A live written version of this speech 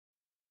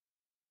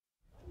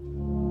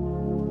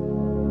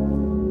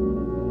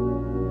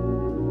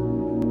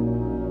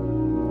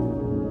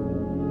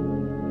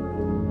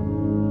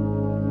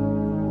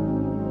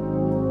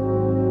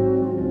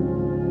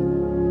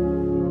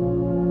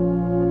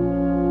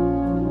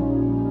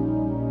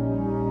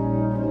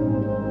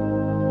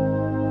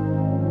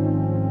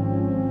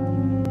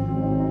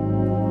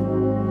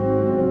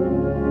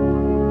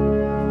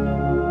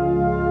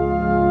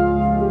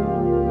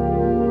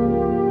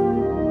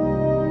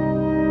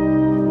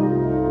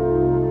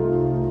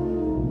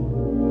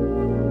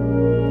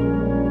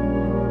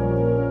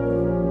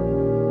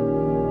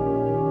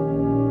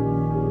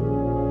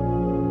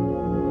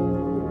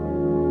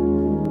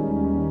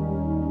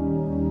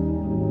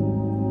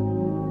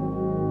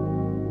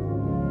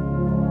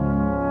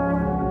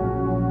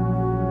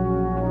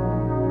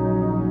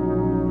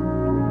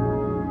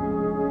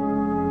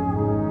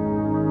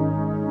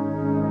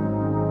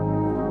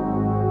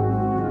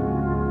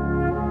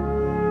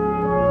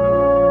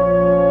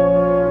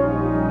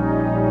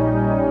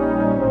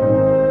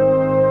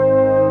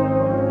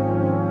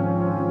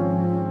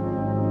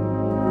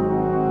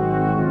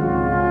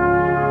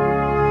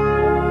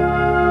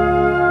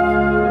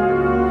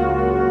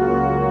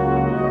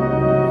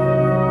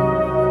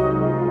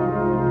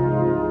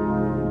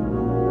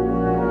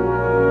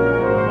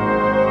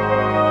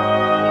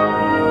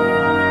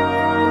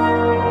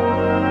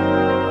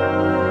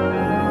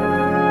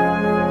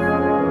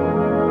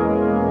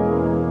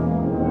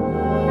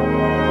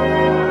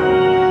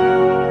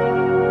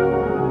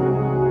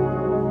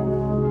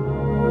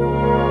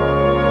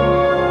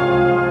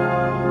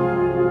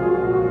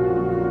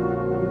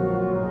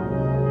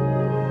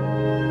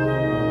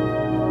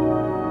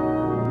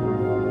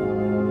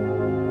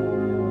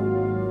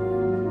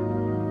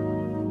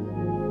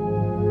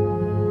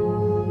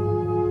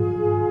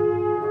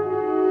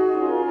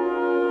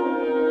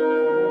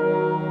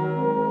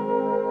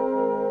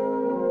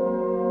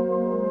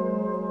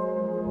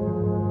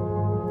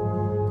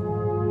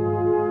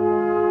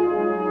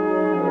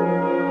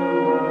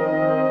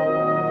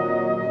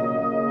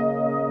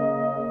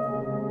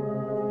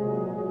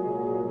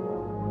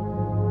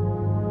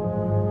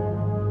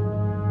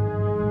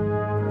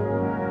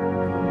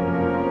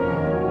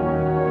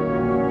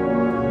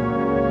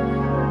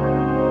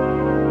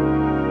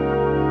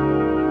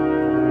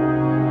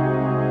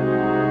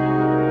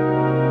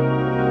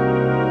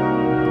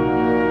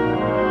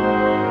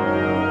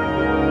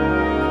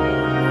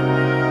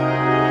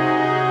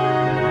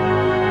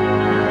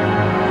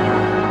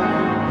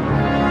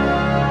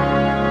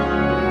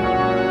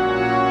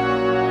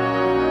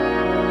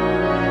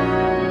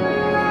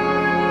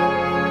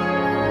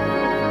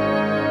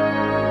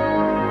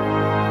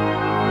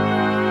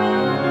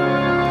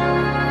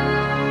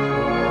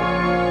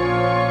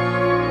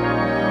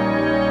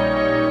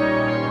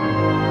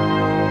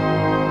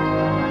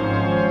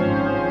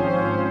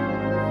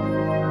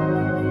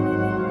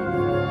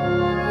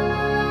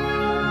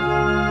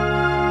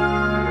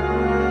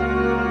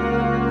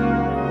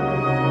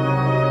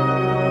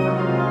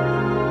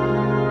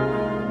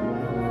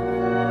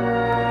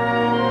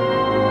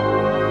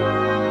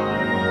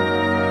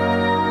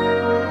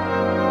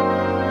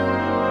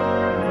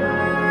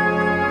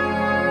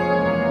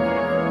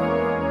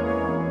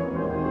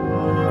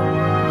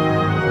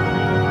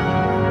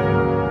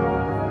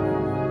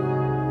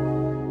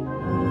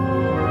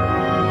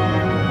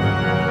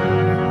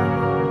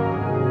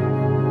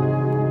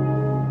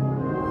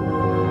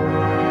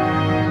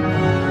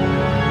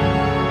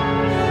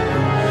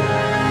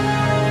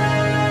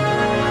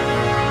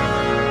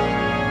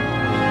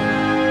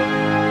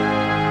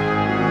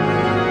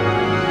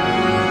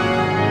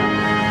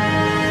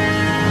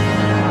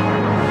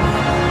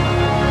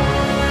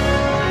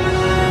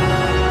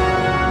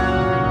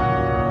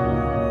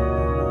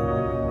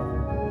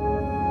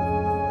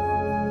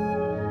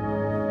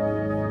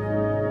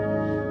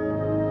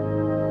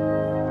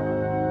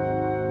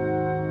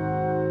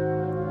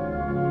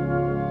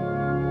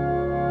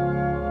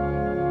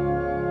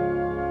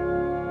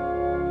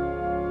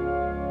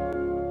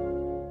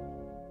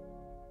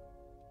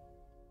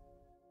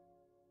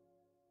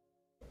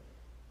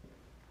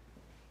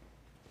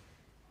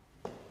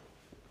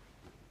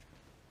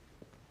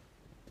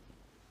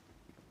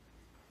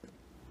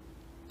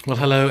Well,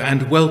 hello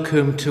and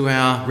welcome to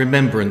our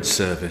Remembrance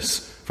service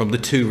from the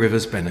Two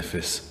Rivers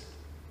Benefice.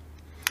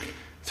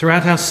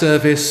 Throughout our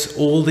service,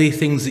 all the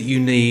things that you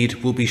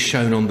need will be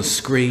shown on the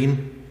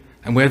screen,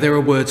 and where there are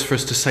words for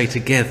us to say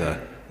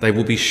together, they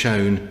will be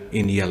shown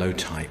in yellow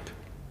type.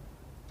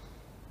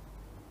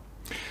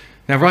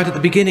 Now, right at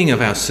the beginning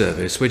of our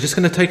service, we're just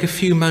going to take a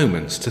few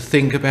moments to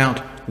think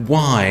about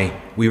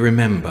why we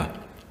remember,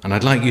 and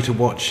I'd like you to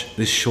watch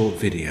this short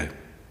video.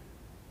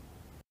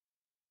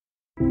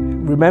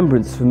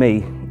 Remembrance for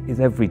me is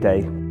every day.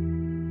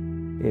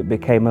 It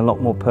became a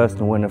lot more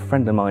personal when a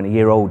friend of mine, a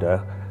year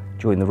older,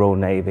 joined the Royal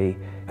Navy,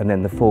 and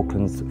then the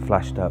Falklands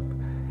flashed up.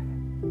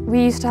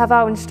 We used to have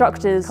our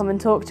instructors come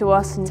and talk to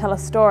us and tell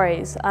us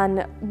stories,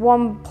 and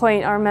one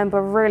point I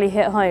remember really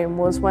hit home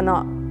was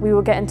when we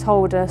were getting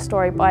told a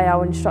story by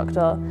our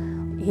instructor.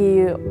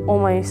 He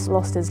almost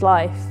lost his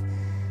life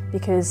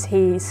because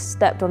he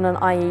stepped on an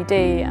IED,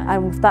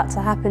 and for that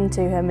to happen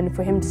to him and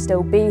for him to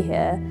still be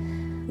here,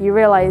 you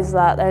realise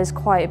that there's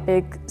quite a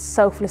big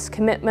selfless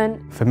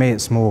commitment. For me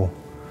it's more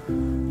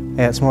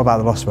about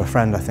the loss of a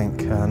friend, I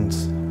think, and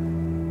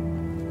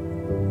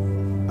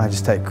I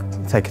just take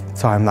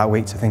time that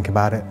week to think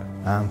about it,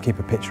 keep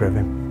a picture of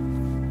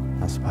him.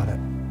 That's about it.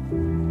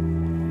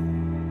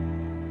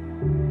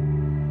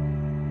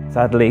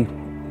 Sadly,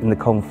 in the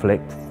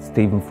conflict,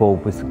 Stephen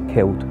Ford was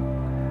killed,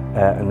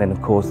 and then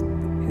of course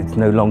it's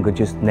no longer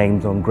just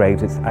names on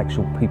graves, it's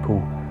actual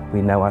people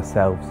we know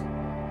ourselves.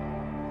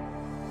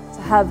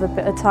 To have a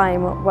bit of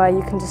time where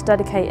you can just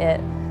dedicate it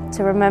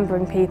to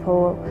remembering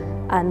people,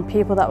 and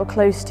people that were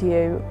close to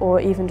you, or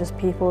even just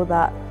people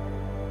that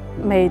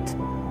made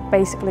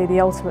basically the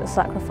ultimate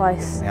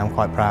sacrifice. I'm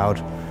quite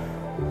proud,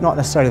 not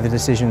necessarily the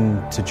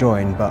decision to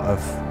join, but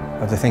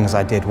of the things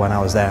I did when I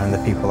was there and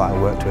the people that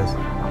I worked with.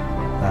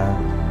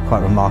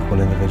 Quite remarkable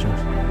individuals.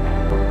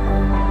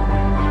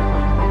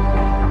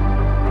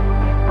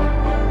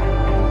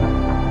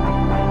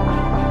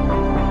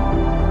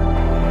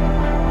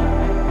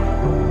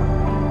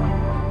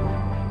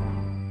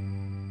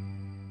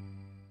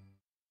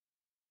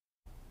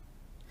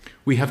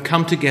 We have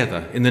come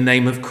together in the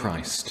name of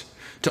Christ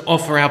to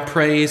offer our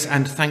praise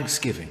and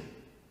thanksgiving,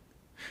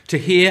 to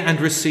hear and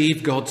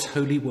receive God's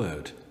holy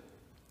word,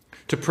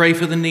 to pray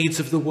for the needs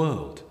of the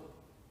world,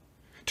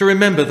 to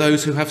remember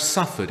those who have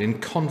suffered in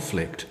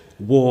conflict,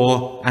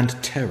 war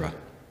and terror,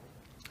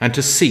 and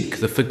to seek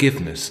the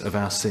forgiveness of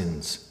our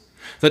sins,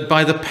 that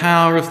by the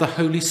power of the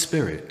Holy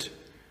Spirit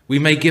we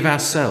may give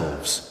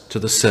ourselves to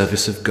the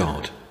service of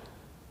God.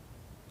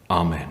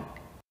 Amen.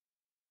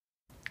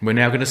 We're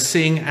now going to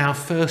sing our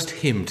first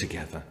hymn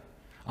together,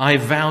 I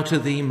Vow to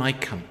Thee, My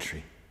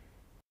Country.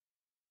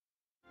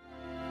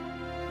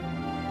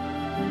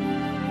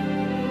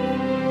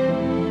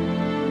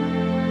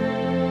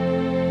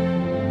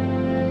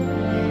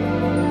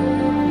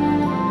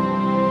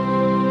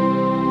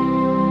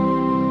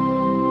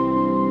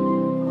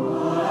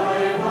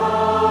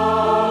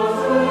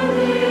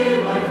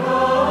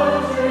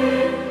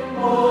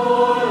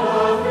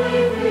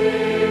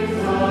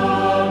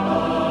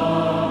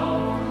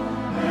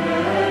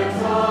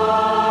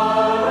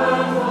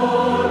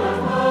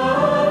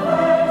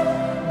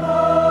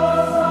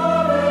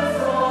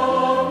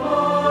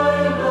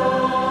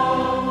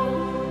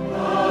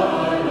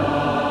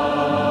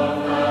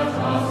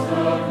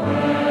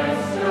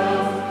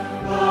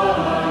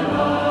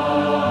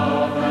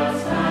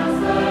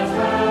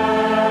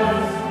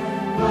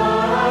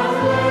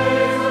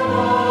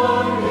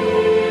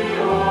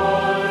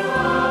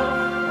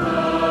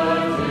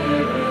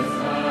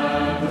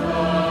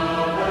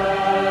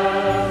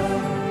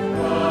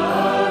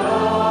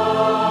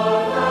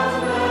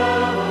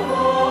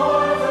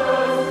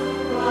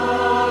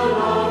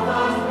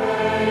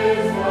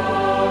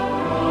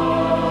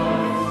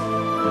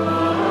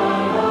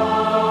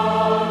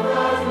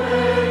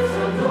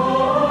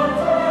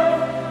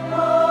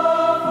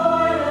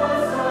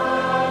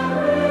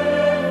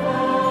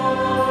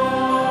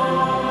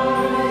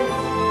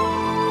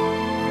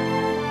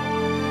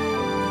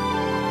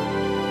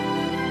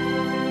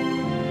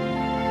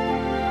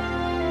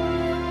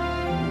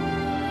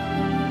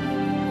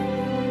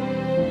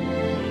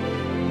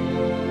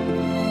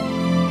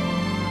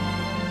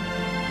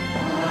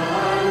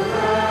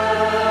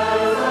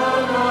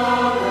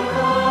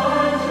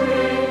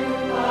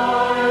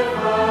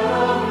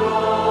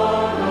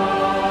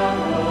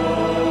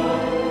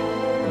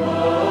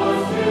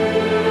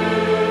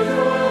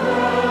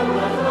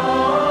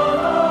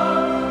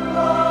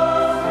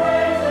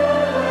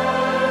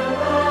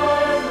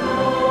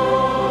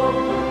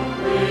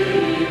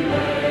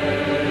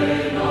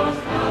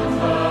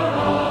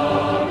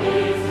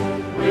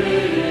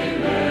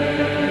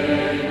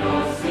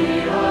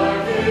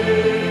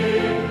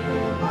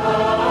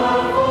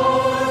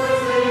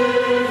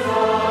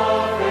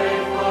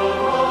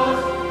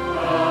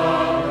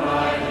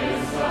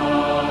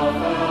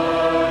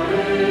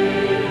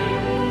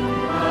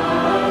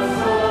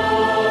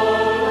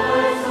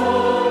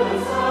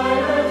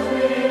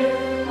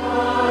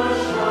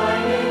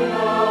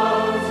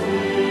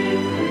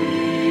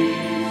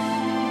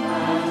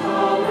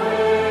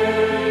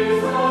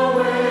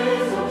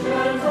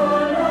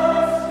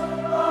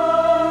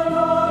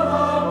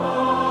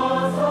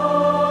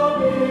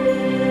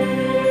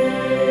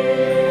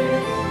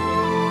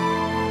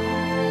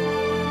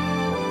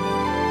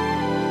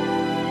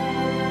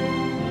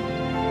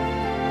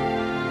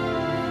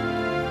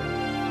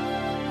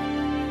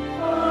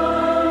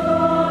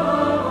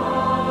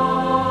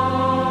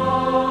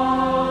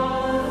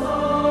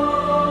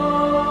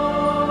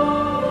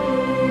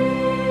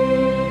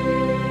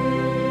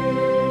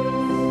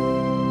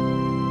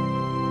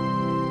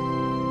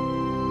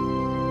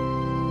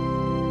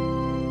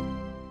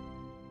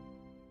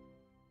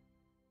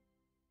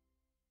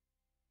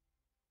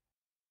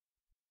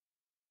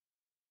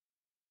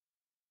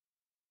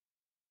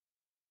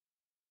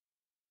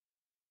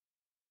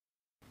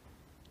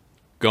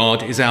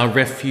 God is our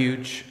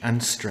refuge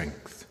and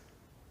strength,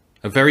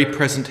 a very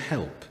present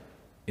help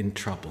in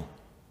trouble.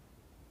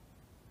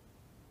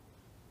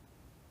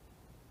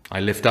 I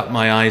lift up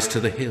my eyes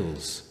to the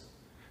hills.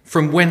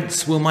 From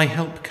whence will my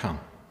help come?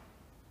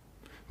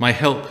 My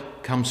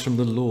help comes from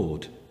the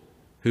Lord,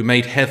 who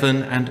made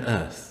heaven and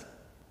earth.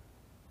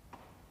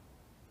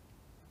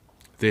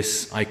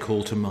 This I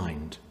call to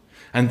mind,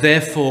 and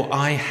therefore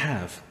I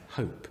have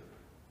hope.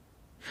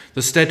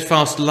 The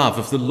steadfast love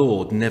of the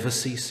Lord never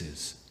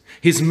ceases.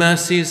 His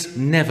mercies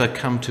never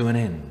come to an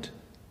end.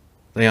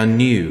 They are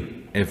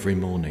new every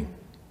morning.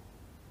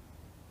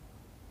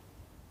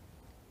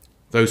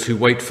 Those who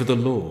wait for the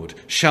Lord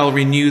shall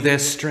renew their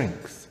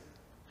strength.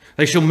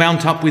 They shall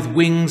mount up with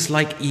wings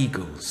like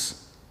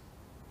eagles.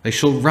 They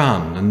shall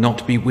run and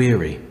not be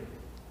weary.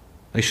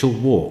 They shall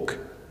walk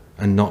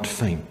and not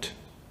faint.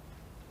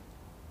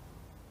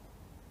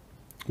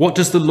 What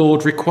does the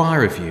Lord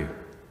require of you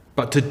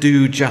but to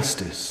do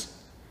justice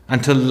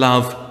and to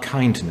love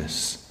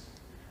kindness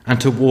and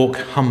to walk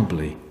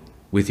humbly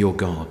with your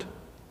God?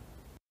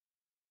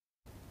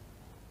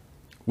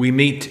 We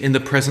meet in the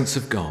presence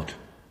of God.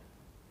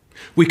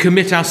 We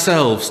commit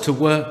ourselves to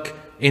work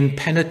in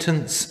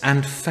penitence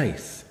and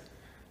faith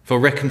for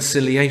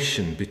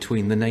reconciliation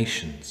between the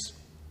nations,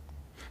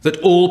 that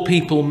all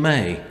people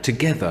may,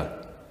 together,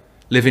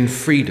 live in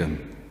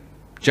freedom,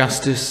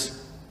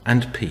 justice,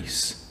 and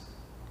peace.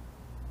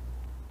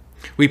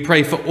 We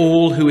pray for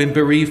all who in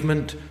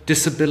bereavement,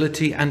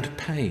 disability, and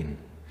pain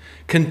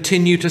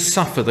continue to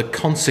suffer the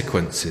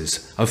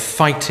consequences of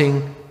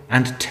fighting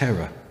and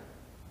terror.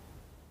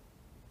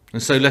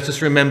 And so let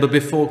us remember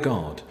before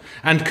God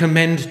and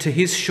commend to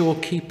his sure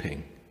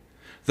keeping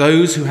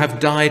those who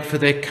have died for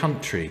their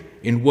country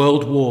in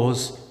world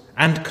wars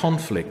and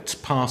conflicts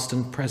past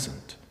and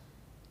present,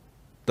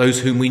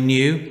 those whom we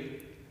knew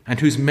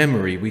and whose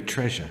memory we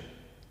treasure,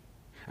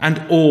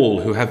 and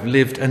all who have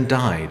lived and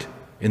died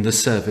in the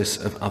service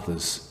of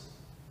others.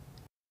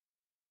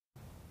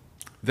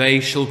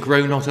 They shall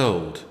grow not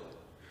old,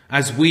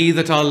 as we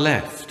that are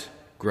left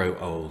grow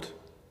old.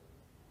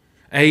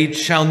 Age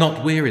shall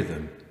not weary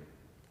them,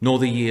 nor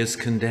the years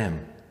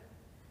condemn.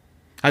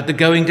 At the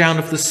going down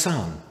of the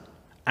sun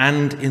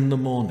and in the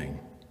morning,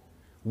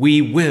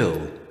 we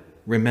will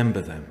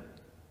remember them.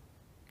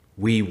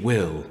 We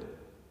will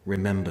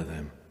remember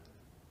them.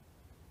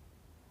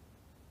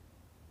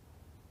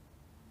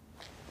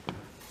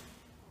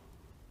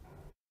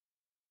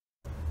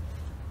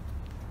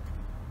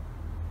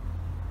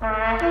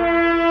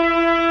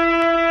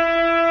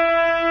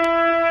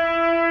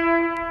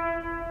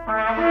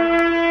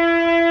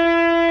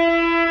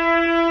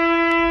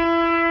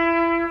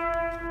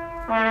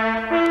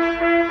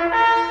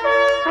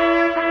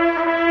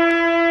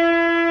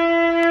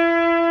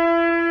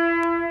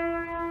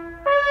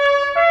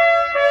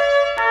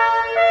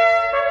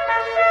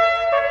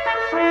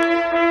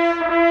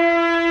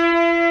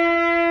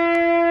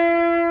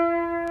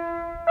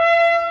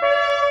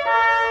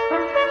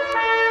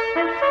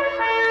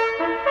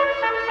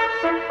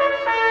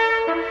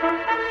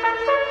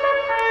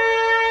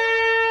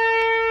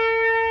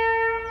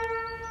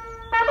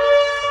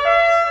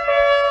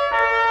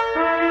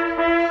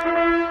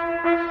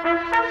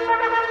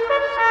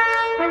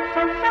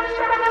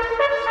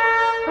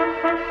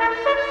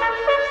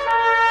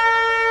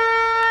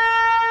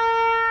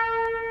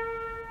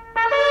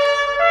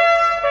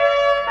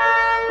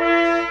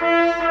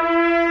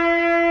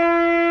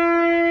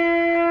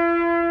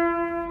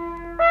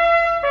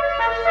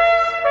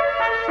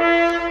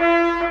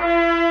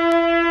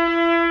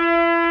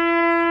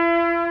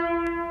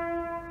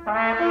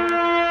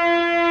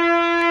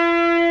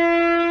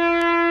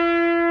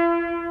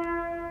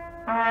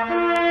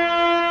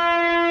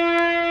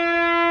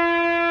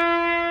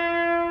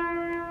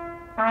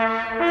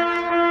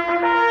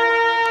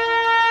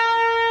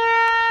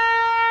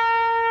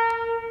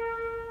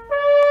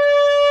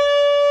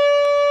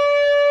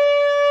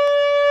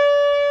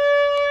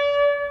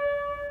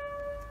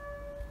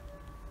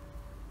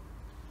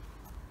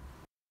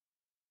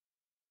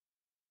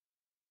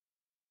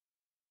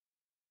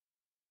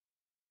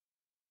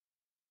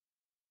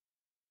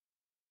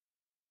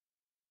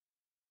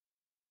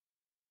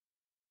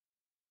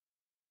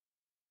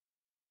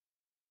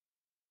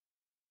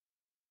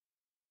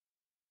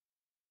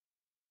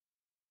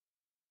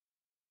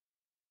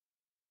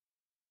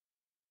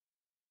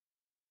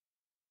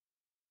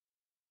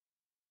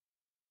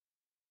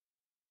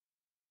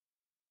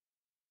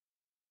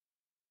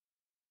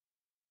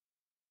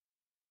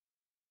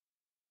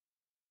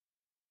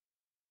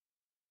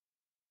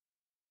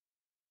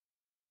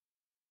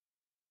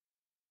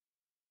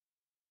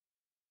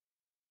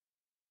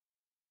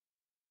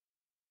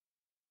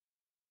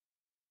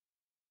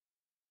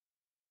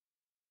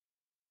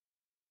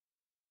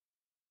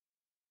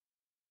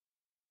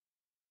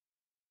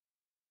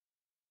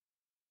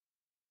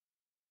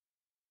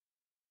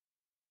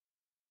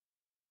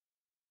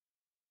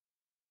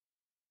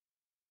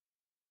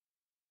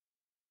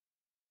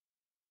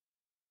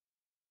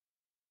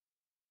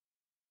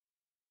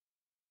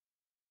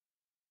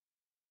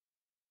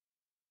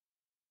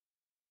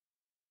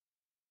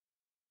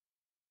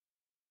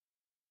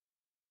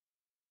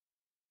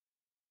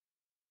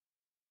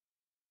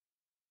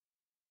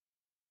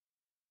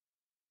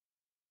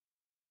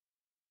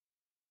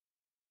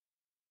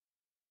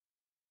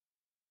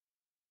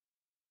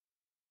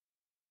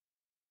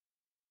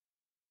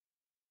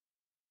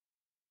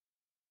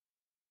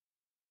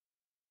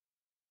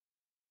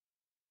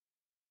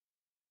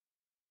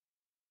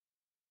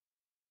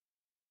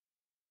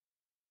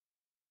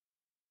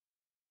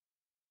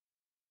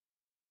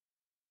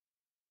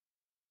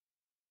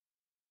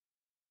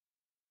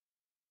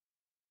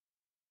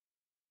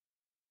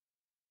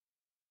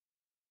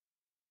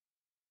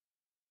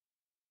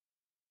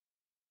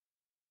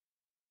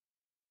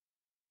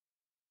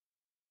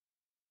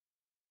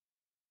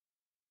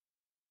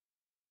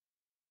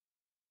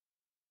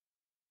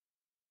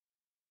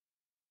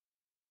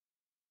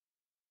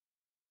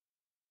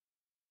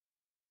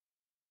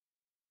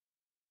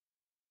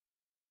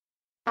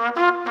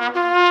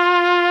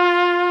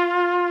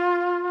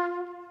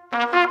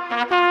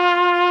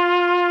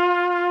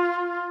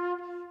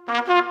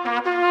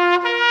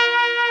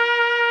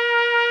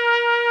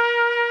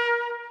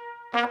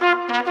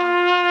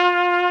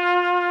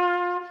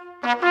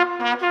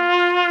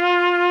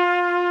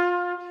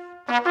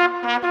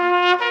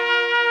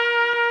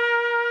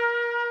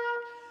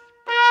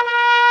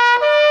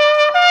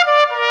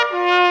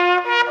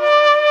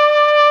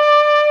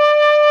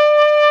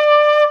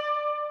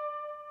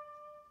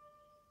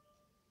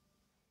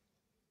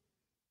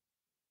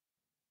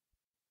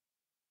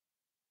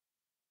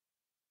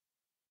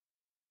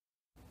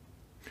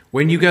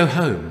 When you go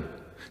home,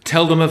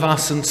 tell them of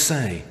us and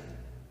say,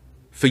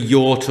 for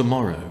your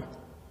tomorrow,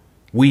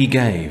 we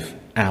gave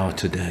our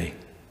today.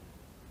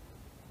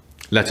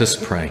 Let us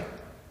pray.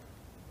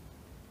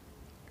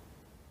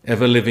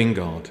 Ever-living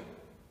God,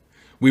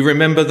 we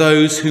remember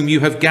those whom you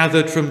have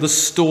gathered from the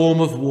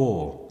storm of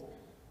war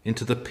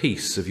into the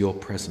peace of your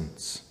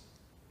presence.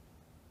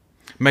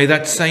 May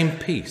that same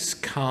peace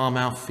calm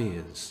our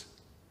fears,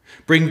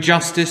 bring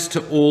justice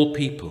to all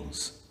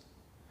peoples,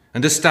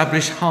 and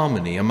establish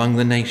harmony among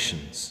the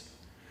nations,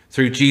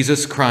 through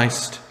Jesus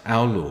Christ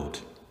our Lord.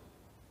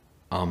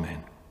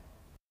 Amen.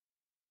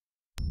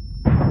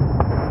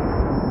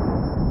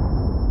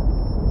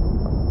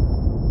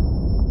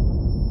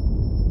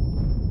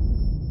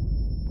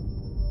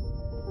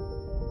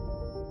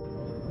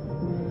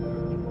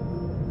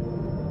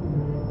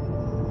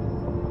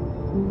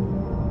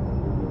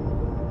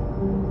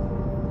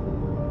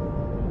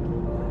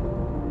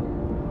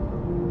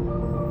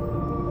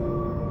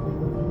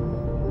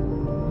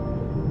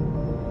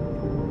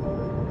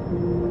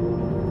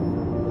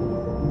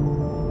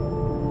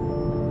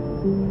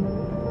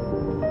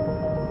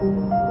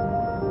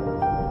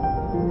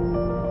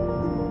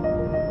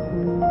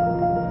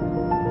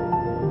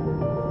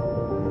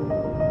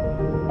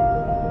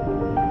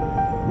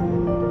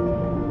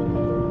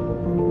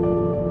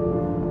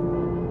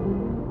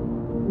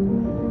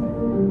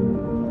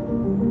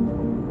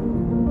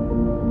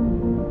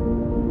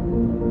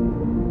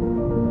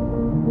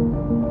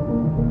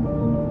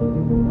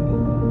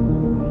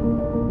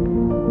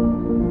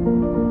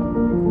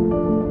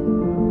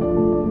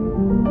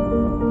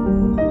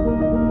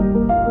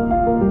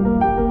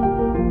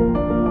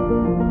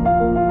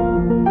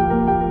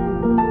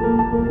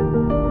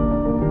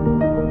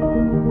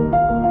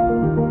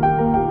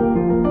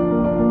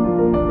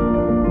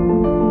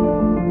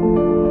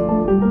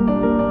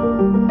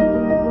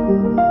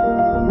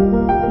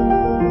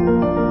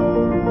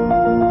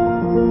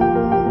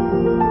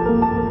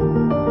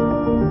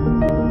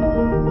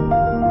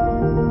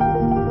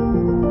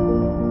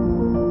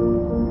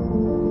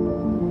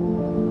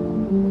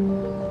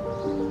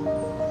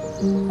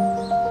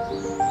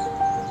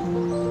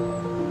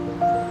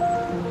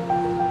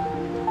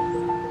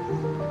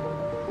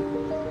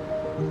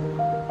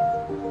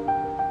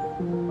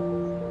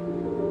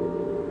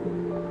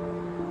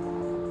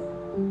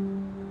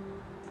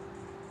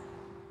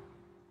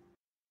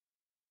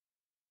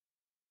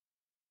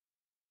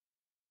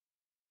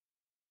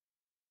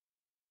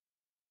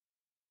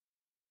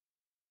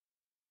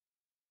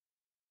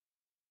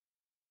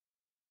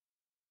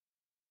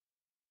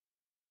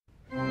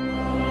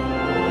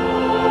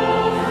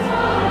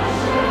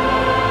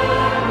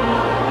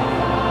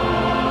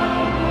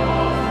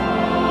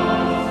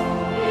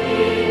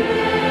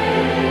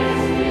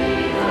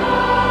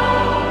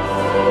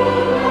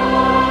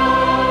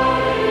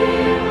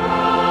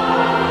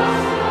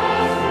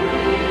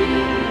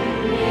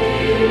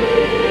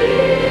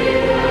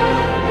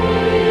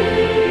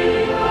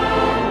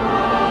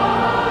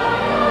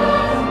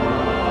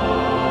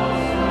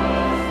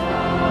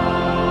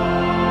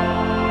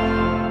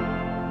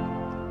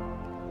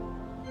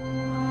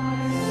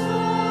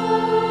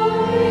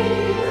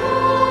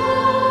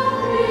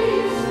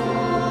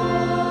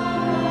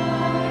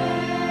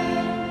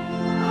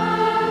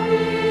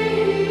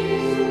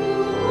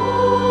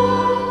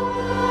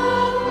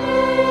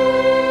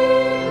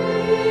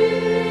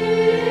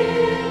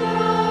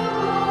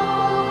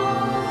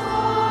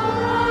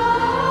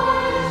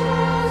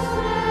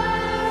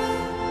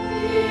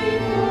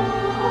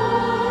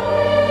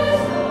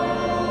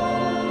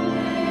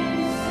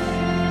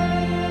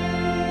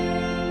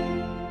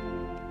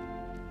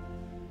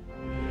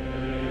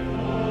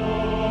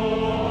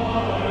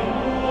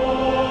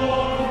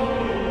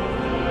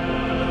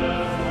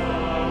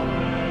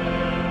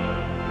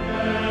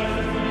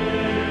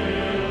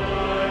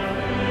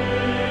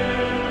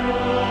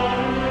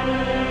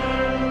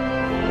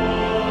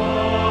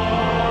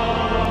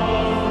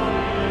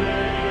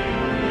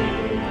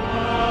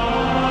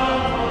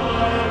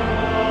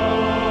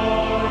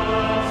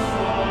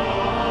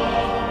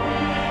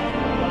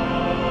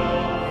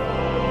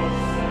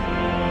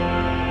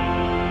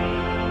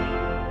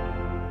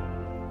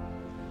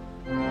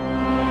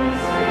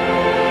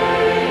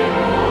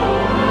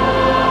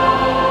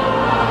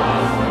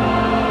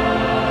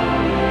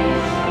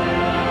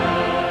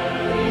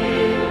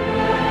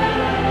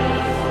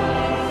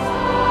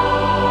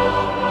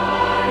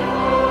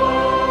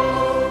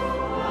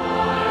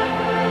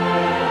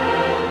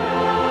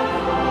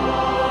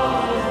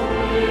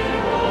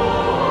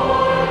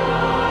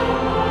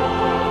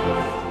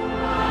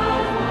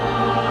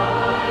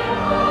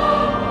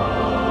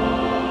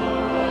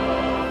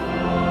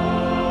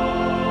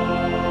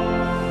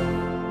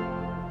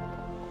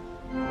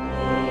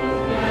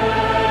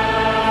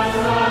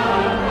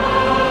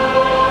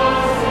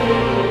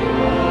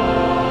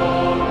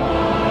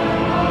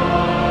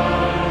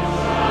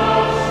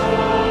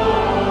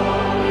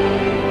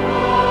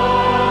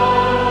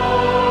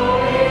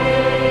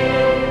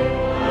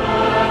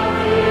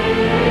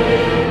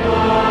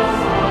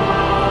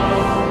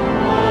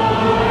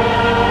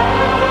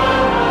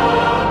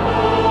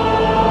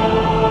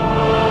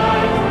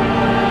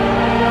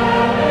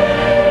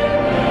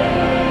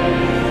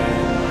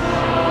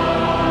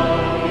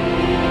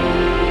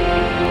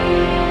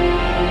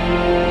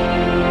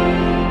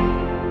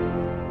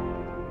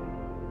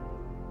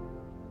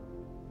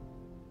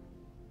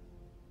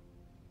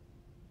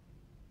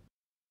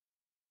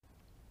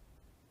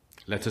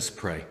 Let us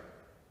pray.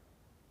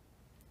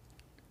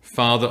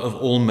 Father of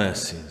all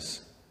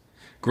mercies,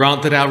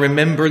 grant that our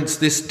remembrance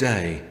this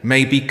day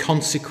may be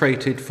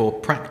consecrated for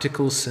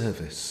practical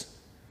service,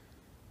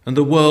 and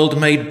the world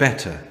made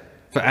better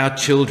for our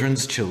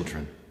children's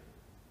children.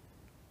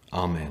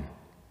 Amen.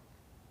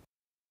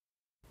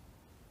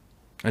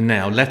 And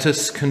now let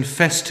us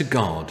confess to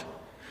God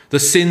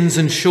the sins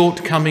and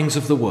shortcomings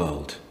of the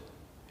world,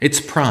 its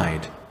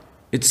pride,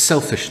 its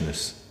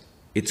selfishness,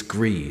 its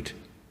greed,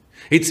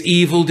 its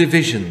evil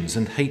divisions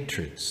and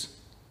hatreds.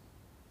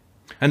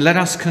 And let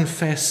us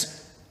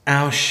confess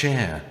our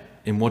share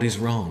in what is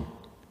wrong,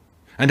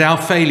 and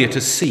our failure to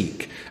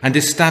seek and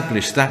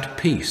establish that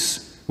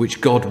peace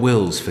which God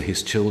wills for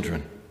his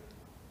children.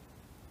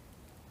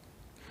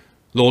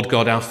 Lord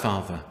God, our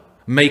Father,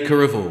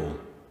 maker of all,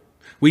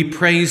 we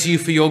praise you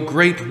for your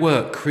great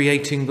work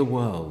creating the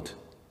world.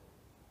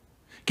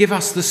 Give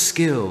us the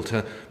skill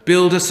to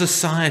build a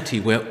society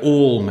where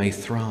all may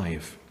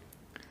thrive,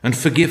 and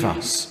forgive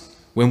us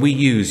when we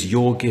use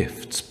your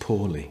gifts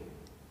poorly.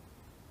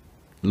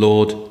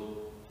 Lord,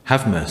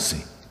 have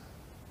mercy.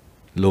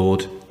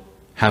 Lord,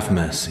 have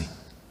mercy.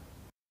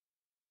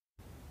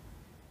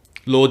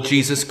 Lord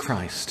Jesus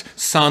Christ,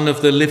 Son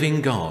of the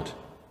living God,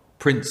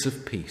 Prince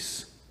of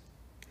Peace,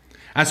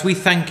 as we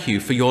thank you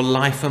for your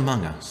life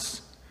among us,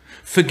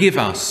 forgive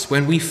us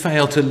when we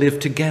fail to live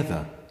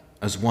together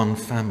as one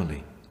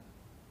family.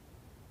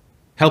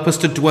 Help us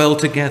to dwell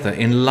together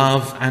in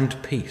love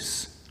and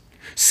peace,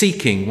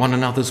 seeking one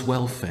another's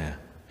welfare,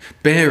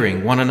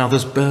 bearing one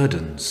another's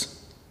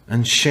burdens,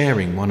 and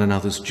sharing one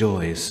another's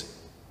joys.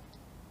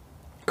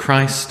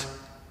 Christ,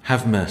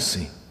 have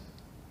mercy.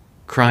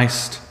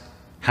 Christ,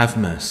 have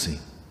mercy.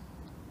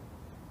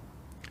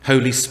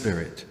 Holy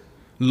Spirit,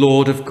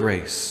 Lord of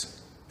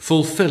grace,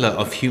 fulfiller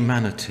of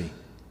humanity,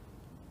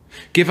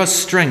 give us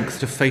strength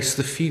to face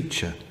the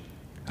future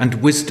and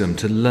wisdom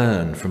to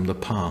learn from the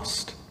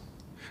past,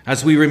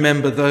 as we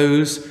remember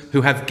those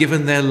who have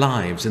given their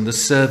lives in the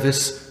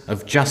service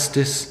of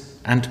justice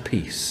and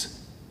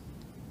peace.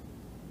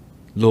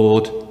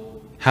 Lord,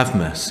 have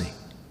mercy.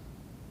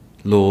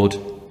 Lord,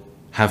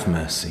 have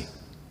mercy.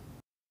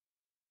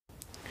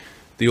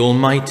 The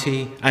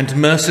Almighty and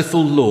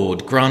merciful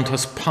Lord grant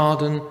us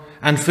pardon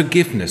and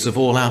forgiveness of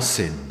all our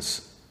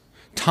sins,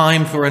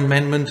 time for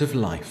amendment of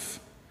life,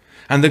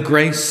 and the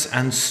grace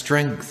and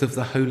strength of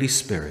the Holy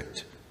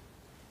Spirit.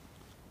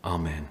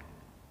 Amen.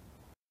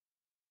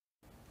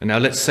 And now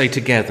let's say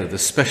together the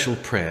special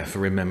prayer for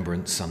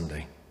Remembrance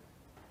Sunday.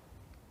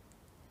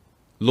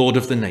 Lord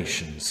of the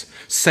nations,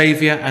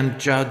 Saviour and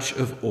Judge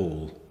of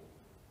all,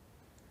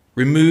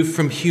 remove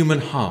from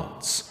human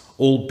hearts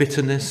all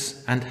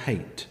bitterness and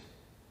hate.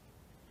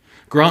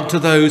 Grant to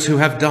those who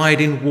have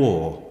died in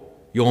war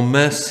your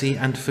mercy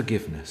and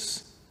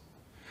forgiveness,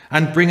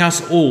 and bring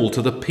us all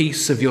to the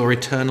peace of your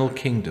eternal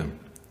kingdom,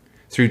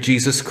 through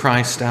Jesus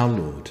Christ our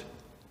Lord.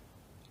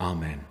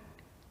 Amen.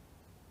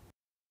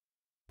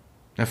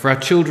 Now for our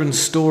children's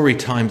story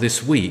time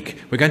this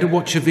week, we're going to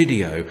watch a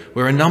video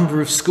where a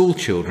number of school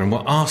children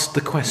were asked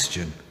the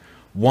question,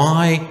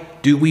 why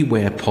do we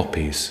wear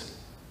poppies?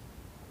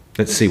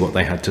 Let's see what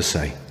they had to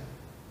say.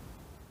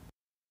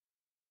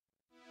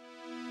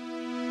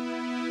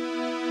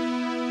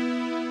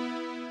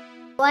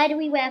 Why do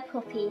we wear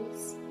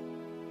poppies?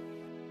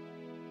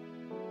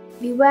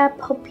 We wear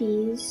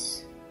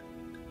poppies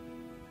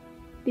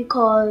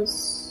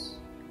because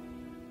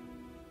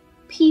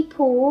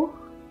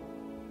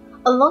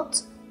a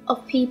lot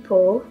of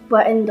people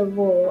were in the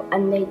war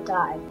and they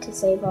died to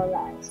save our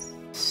lives.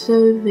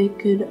 So they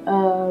could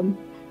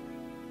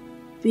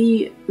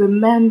be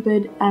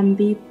remembered and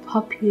be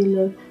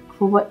popular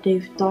for what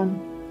they've done.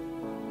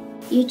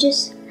 You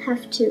just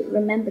have to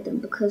remember them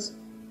because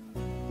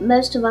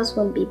most of us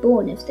wouldn't be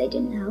born if they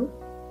didn't help.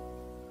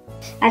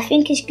 I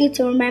think it's good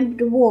to remember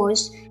the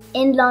wars.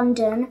 In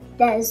London,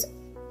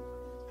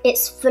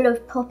 it's full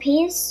of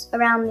poppies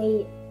around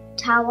the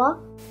tower.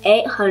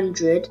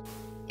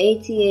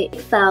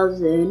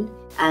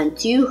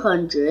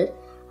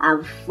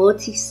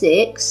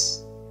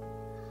 888,246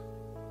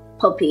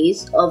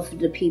 poppies of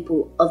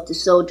the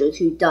soldiers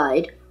who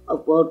died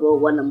of World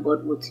War I and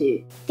World War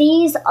II.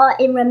 These are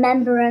in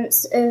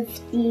remembrance of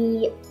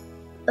the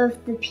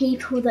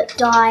people that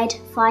died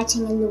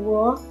fighting in the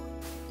war.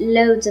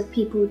 Loads of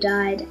people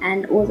died,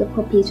 and all the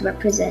poppies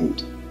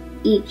represent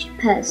each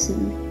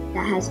person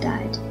that has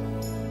died.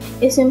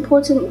 It's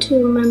important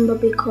to remember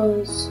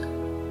because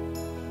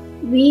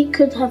we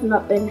could have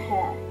not been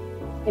here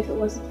if it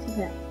wasn't for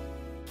them.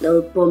 There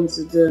were bombs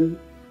of them,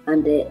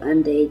 and they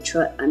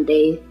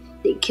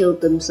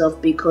killed themselves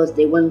because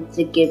they wanted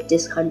to give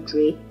this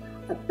country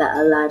a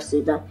better life,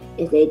 so that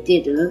if they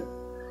didn't,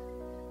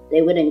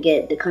 they wouldn't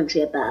get the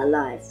country a better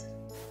life.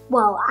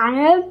 Well,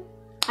 I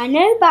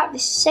know about the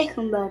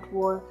Second World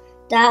War.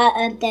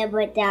 I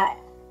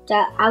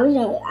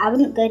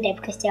wouldn't go there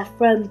because they are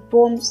throwing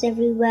bombs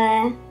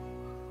everywhere,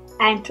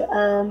 and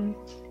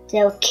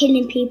they were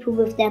killing people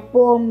with their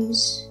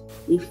bombs.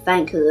 We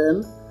thank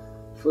them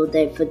for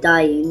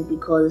dying,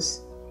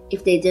 because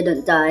if they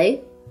didn't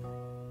die,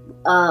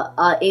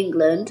 our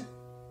England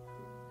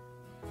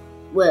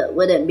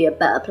wouldn't be a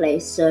better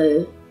place.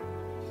 So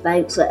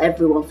thanks for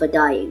everyone for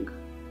dying.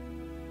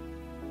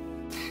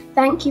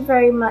 Thank you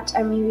very much,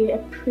 and we really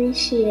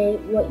appreciate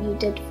what you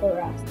did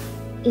for us.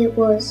 It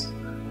was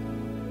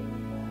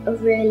a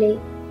really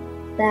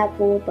bad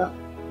war, but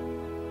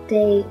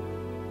they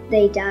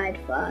died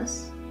for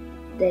us.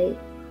 They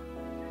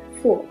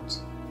fought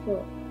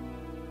for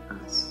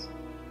us.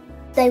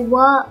 They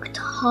worked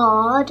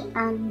hard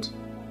and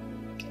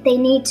they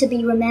need to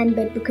be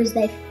remembered because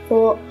they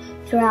fought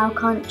for our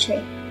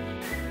country.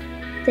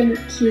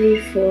 Thank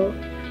you for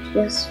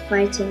just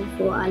fighting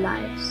for our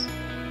lives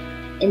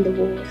in the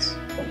wars.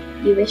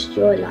 You risked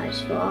your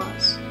lives for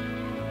us.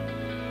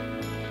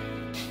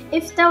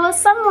 If there was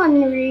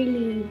someone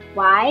really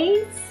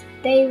wise,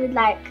 they would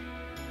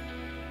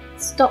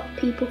stop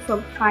people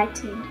from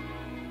fighting.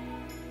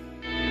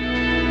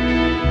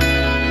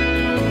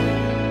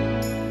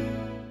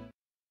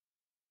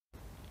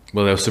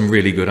 Well, there were some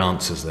really good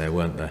answers there,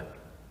 weren't there?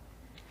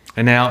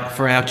 And now,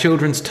 for our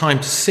children's time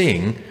to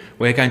sing,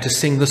 we're going to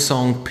sing the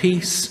song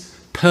Peace,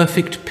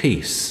 Perfect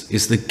Peace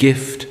is the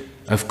Gift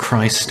of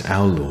Christ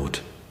our Lord.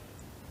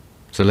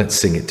 So let's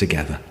sing it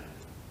together.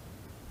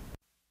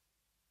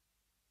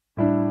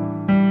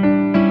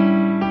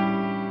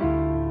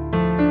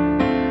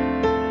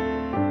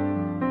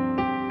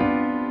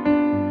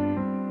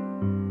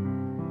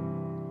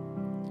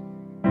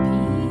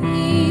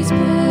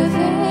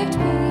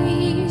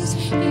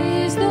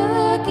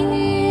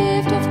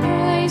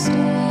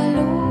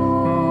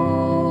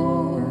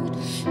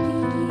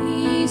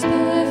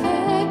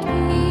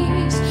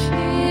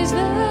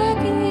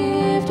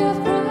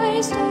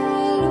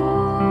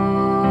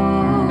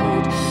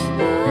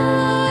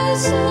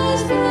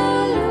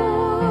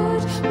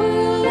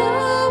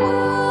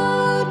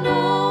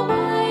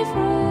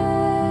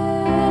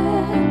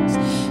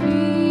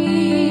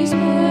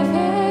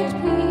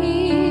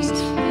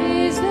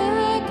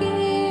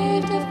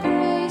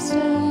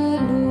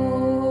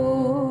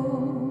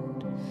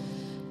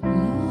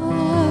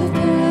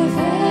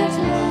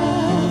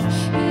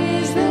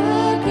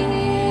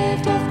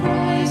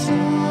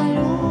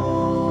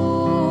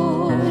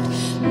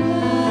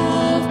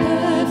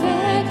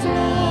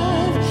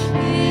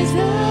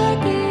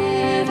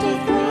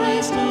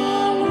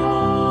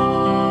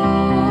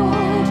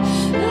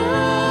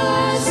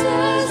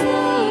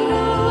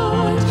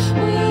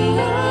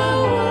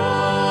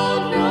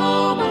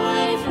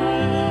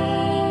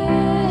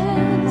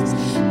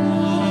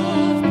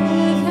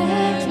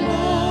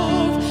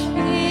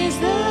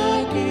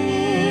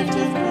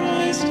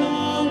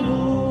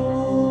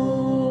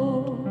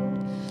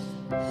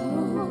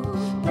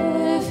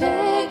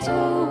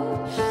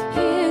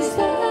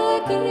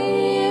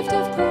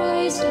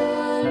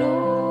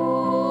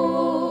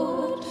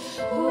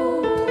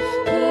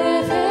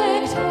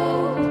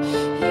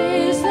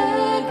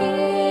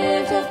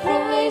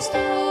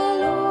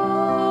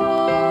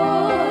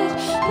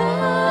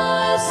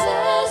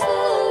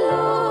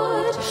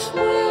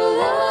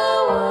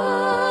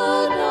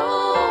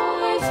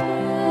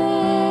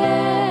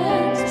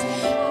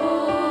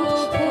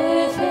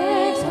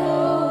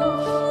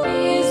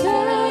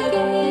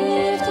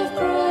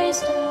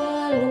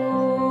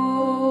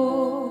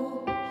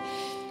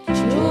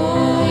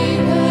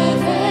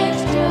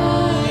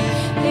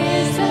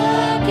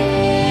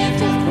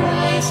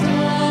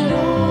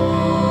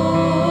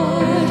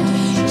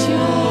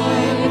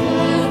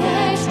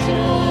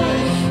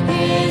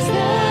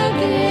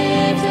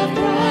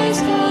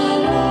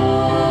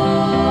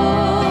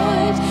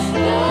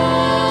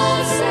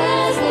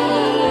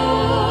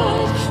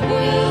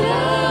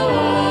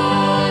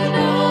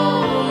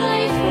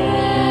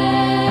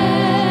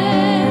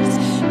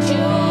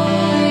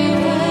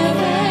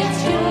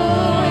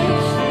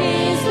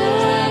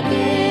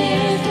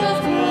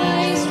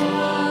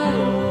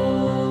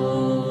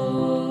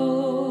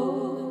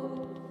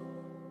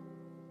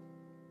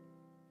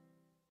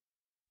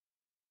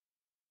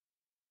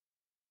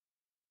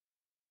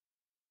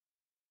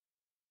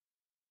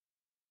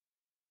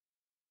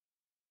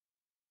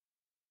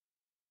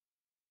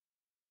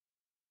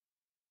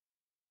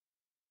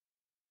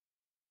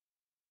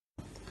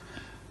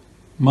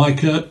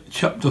 Micah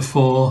chapter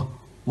 4,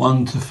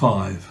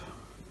 1-5.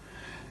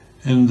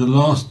 In the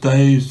last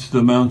days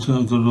the mountain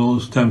of the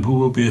Lord's temple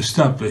will be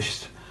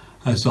established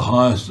as the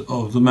highest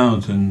of the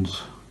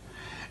mountains.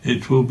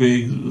 It will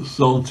be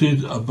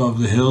exalted above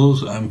the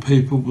hills, and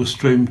people will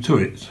stream to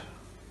it.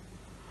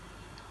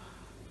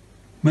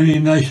 Many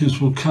nations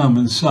will come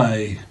and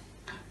say,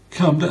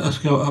 "Come, let us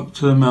go up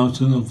to the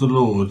mountain of the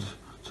Lord,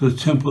 to the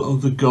temple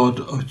of the God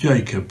of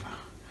Jacob.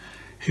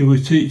 He will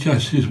teach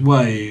us his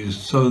ways,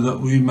 so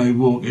that we may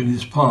walk in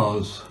his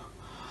paths.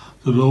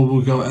 The Lord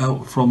will go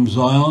out from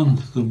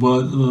Zion, the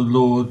word of the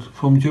Lord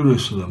from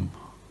Jerusalem.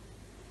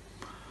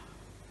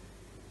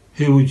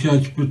 He will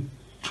judge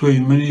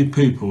between many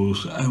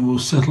peoples and will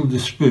settle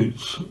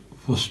disputes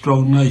for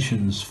strong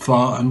nations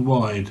far and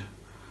wide.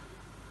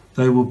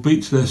 They will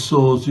beat their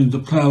swords into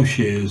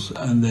plowshares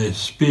and their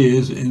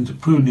spears into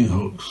pruning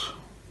hooks.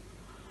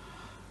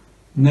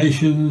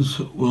 Nations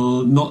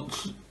will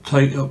not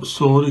take up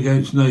sword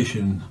against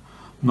nation,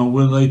 nor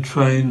will they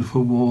train for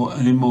war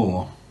any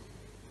more.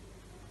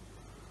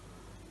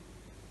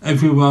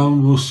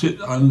 Everyone will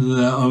sit under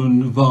their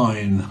own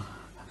vine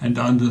and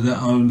under their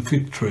own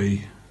fig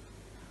tree,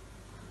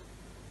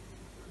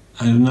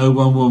 and no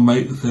one will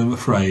make them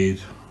afraid,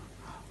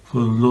 for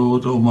the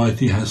Lord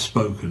Almighty has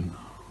spoken.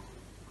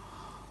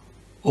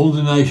 All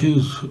the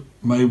nations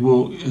may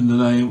walk in the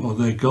name of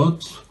their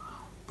gods,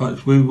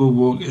 but we will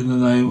walk in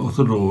the name of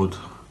the Lord,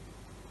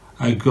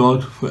 our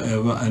God,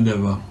 forever and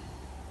ever.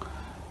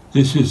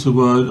 This is the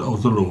word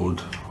of the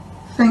Lord.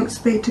 Thanks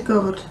be to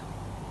God.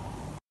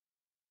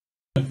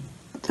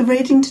 The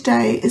reading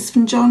today is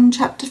from John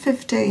chapter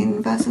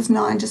 15, verses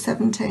 9 to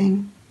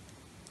 17.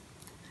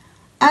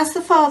 As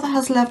the Father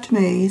has loved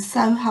me,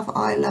 so have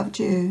I loved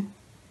you.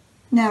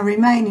 Now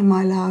remain in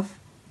my love.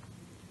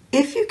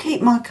 If you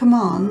keep my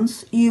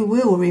commands, you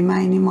will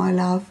remain in my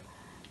love,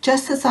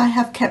 just as I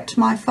have kept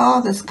my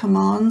Father's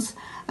commands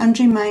and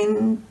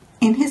remain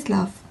in his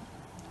love.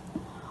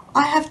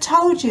 I have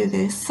told you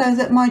this so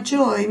that my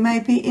joy may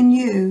be in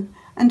you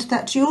and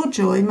that your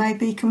joy may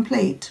be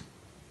complete.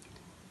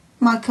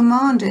 My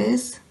command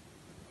is,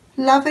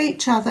 love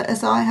each other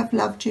as I have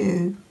loved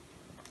you.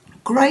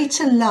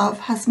 Greater love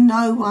has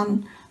no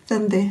one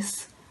than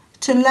this,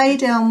 to lay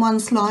down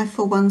one's life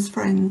for one's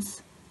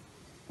friends.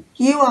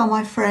 You are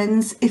my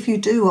friends if you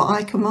do what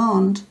I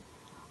command.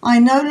 I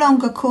no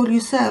longer call you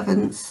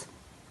servants,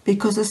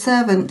 because a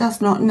servant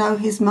does not know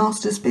his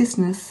master's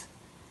business.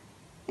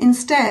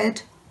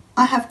 Instead,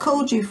 I have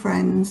called you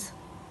friends,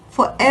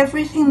 for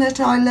everything that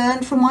I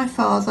learned from my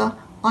Father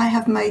I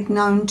have made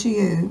known to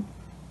you.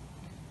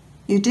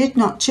 You did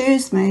not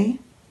choose me,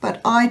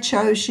 but I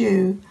chose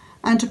you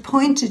and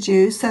appointed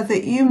you so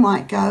that you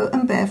might go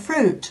and bear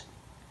fruit,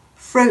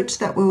 fruit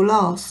that will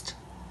last,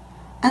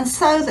 and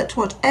so that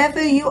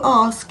whatever you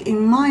ask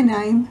in my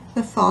name,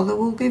 the Father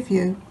will give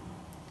you.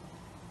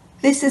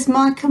 This is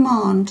my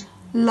command,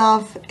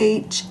 love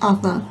each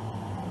other.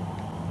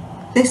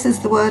 This is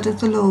the word of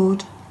the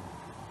Lord.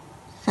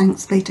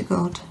 Thanks be to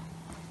God.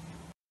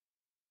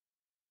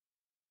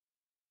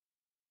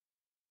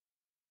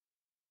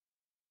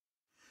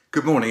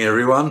 Good morning,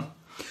 everyone.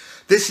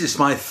 This is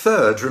my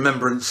third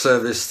Remembrance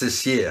service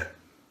this year.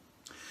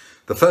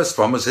 The first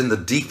one was in the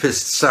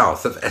deepest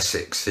south of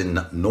Essex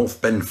in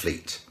North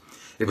Benfleet.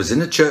 It was in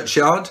a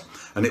churchyard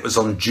and it was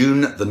on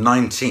June the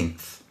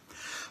 19th.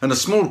 And a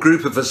small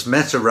group of us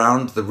met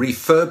around the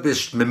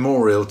refurbished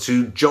memorial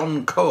to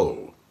John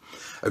Cole,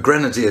 a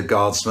Grenadier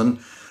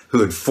Guardsman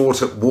who had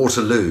fought at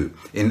Waterloo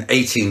in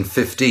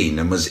 1815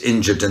 and was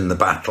injured in the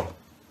battle.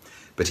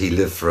 But he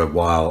lived for a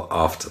while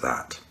after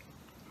that.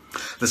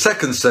 The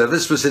second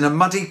service was in a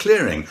muddy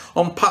clearing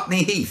on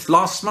Putney Heath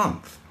last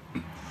month.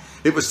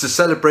 It was to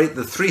celebrate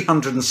the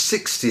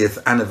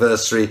 360th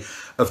anniversary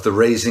of the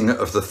raising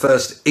of the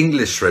 1st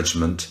English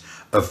Regiment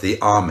of the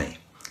Army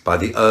by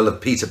the Earl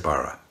of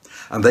Peterborough,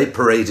 and they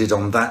paraded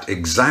on that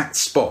exact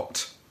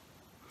spot.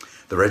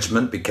 The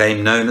regiment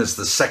became known as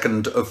the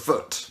 2nd of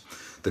Foot,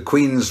 the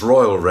Queen's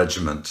Royal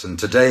Regiment, and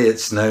today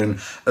it's known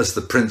as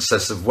the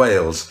Princess of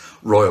Wales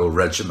Royal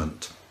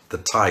Regiment, the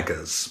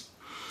Tigers.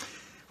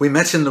 We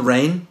met in the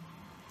rain,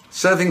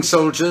 serving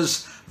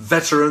soldiers,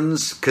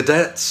 veterans,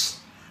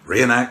 cadets,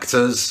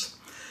 reenactors.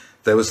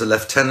 There was a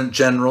Lieutenant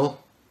General,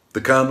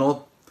 the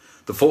Colonel,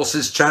 the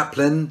Forces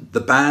Chaplain, the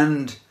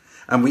band,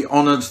 and we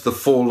honoured the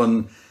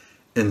fallen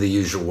in the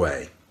usual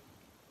way.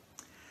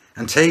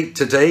 And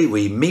today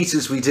we meet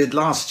as we did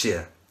last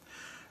year,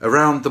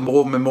 around the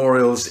war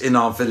memorials in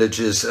our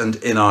villages and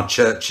in our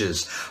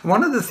churches.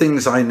 One of the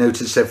things I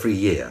notice every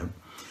year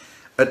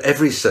at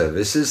every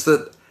service is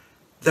that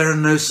there are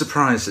no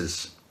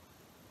surprises.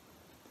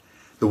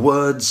 The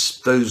words,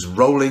 those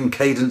rolling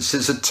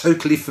cadences are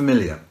totally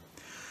familiar.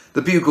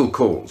 The bugle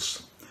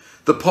calls,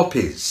 the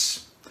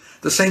poppies,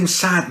 the same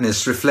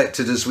sadness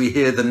reflected as we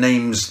hear the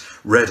names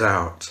read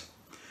out,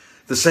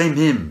 the same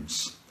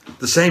hymns,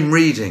 the same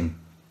reading,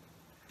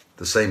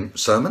 the same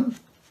sermon?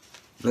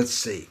 Let's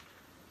see.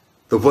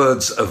 The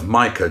words of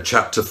Micah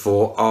chapter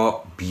 4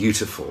 are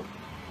beautiful.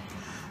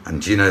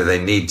 And you know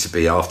they need to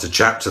be after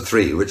chapter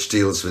 3, which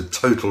deals with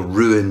total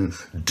ruin,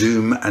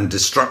 doom and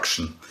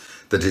destruction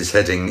that is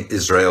heading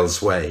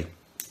Israel's way.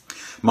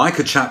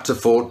 Micah chapter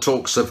 4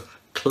 talks of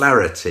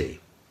clarity.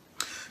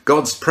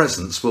 God's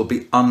presence will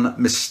be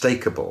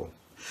unmistakable.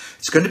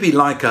 It's going to be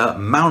like a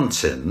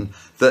mountain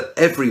that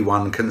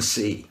everyone can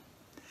see.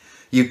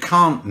 You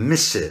can't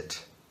miss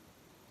it.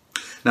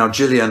 Now,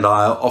 Gilly and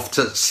I are off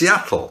to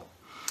Seattle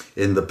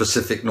in the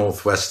Pacific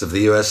Northwest of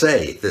the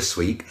USA this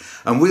week,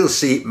 and we'll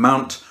see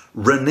Mount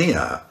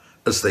Rainier,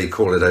 as they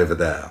call it over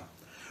there.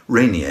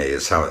 Rainier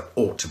is how it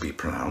ought to be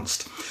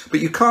pronounced. But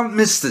you can't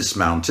miss this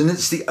mountain.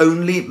 It's the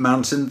only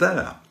mountain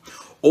there.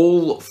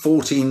 All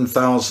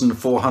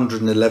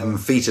 14,411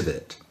 feet of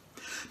it.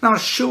 Now,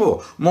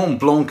 sure, Mont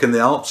Blanc in the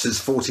Alps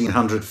is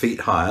 1,400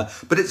 feet higher,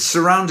 but it's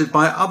surrounded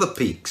by other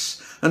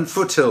peaks and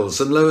foothills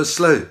and lower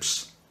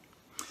slopes.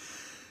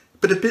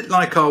 But a bit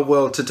like our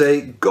world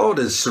today, God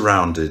is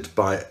surrounded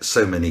by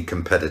so many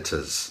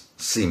competitors,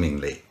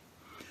 seemingly.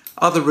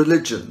 Other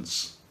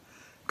religions,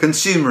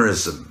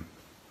 consumerism,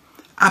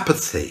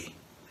 apathy.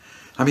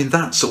 I mean,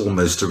 that's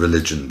almost a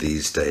religion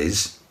these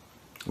days.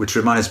 Which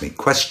reminds me,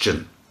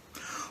 question.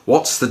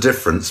 What's the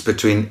difference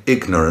between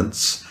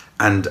ignorance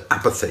and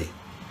apathy?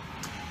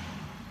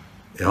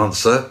 The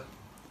answer,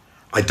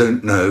 I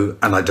don't know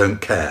and I don't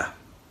care.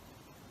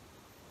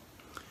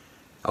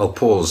 I'll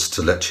pause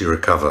to let you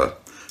recover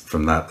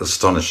from that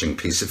astonishing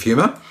piece of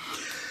humour.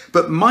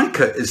 But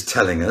Micah is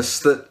telling us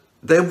that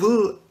there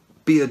will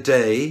be a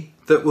day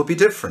that will be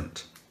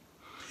different.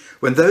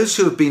 When those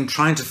who have been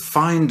trying to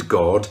find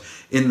God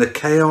in the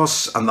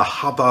chaos and the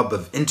hubbub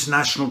of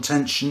international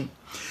tension,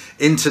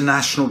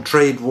 international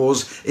trade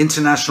wars,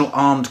 international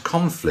armed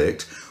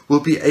conflict, will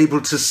be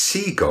able to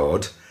see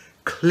God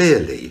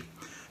clearly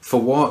for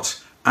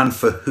what and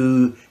for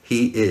who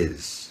he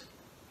is.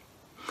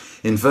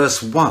 In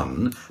verse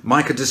 1,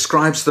 Micah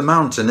describes the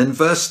mountain. In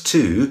verse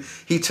 2,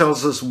 he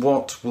tells us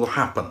what will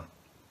happen.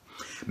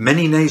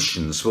 Many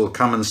nations will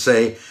come and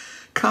say,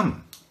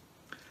 "Come,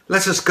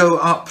 let us go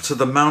up to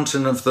the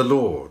mountain of the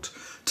Lord,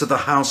 to the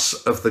house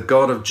of the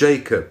God of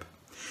Jacob.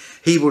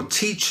 He will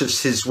teach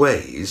us his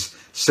ways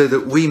so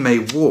that we may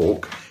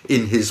walk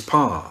in his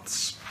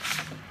paths."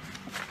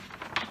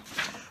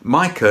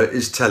 Micah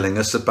is telling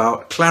us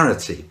about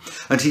clarity,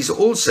 and he's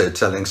also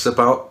telling us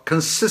about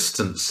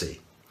consistency.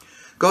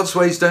 God's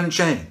ways don't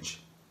change.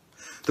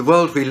 The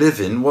world we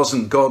live in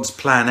wasn't God's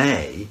plan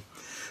A,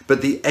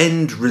 but the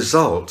end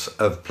result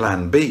of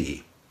plan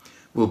B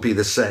will be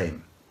the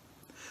same.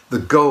 The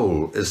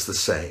goal is the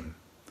same.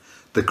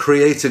 The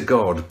Creator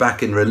God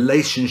back in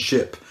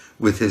relationship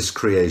with his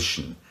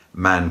creation,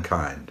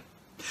 mankind.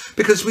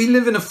 Because we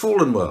live in a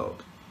fallen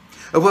world,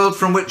 a world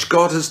from which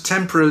God has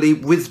temporarily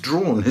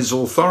withdrawn his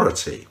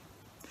authority,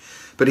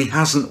 but he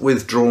hasn't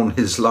withdrawn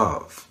his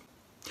love.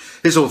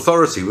 His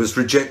authority was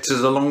rejected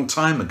a long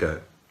time ago,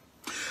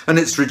 and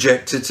it's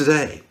rejected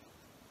today.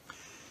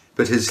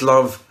 But his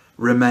love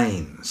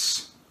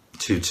remains.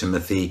 2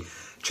 Timothy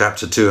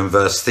chapter 2 and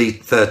verse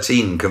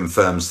 13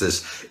 confirms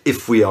this.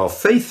 If we are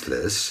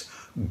faithless,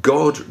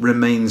 God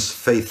remains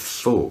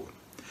faithful,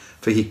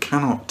 for he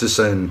cannot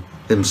disown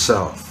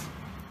himself.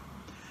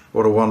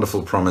 What a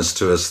wonderful promise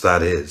to us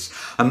that is.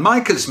 And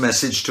Micah's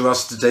message to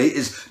us today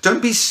is, don't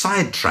be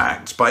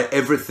sidetracked by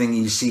everything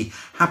you see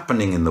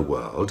happening in the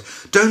world.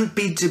 Don't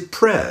be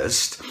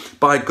depressed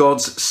by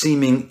God's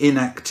seeming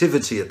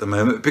inactivity at the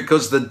moment,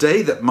 because the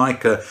day that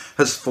Micah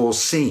has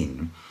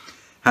foreseen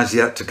has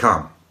yet to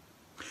come.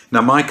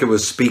 Now, Micah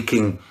was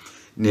speaking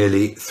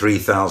nearly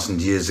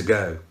 3,000 years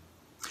ago.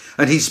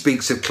 And he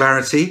speaks of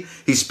clarity,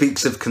 he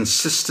speaks of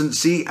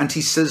consistency, and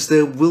he says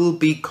there will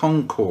be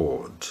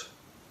concord,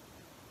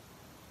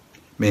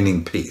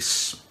 meaning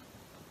peace.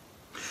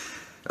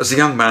 As a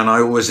young man, I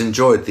always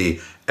enjoyed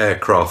the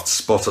Aircraft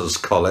Spotters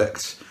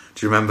Collect.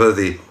 Do you remember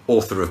the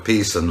author of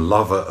peace and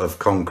lover of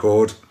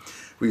concord?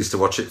 We used to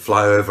watch it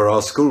fly over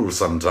our school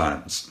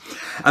sometimes.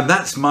 And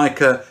that's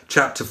Micah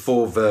chapter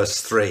 4,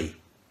 verse 3.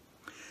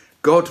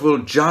 God will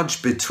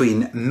judge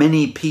between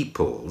many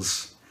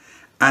peoples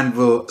and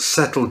will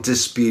settle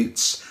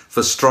disputes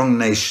for strong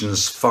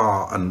nations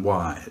far and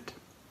wide.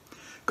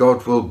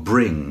 God will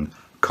bring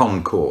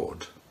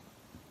concord.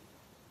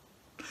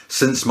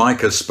 Since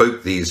Micah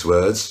spoke these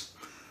words,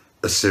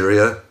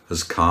 Assyria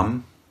has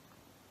come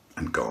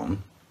and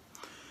gone.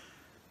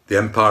 The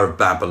Empire of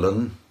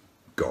Babylon,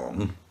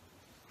 gone.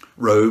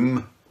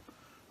 Rome,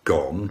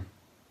 gone.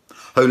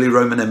 Holy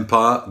Roman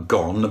Empire,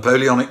 gone.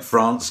 Napoleonic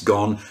France,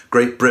 gone.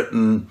 Great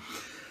Britain,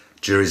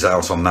 jury's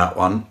out on that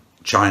one.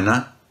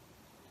 China,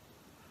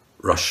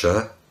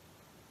 Russia.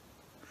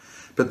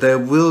 But there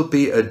will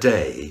be a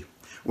day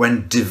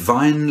when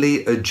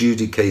divinely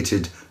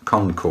adjudicated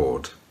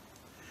concord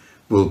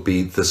will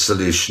be the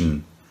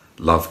solution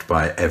loved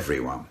by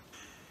everyone.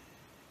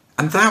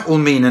 And that will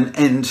mean an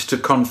end to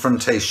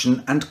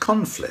confrontation and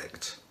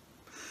conflict.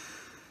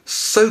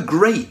 So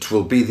great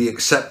will be the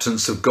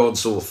acceptance of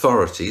God's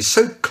authority,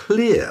 so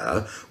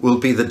clear will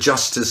be the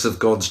justice of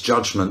God's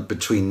judgment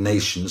between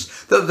nations,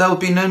 that there'll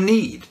be no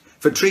need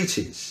for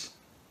treaties,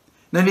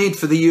 no need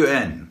for the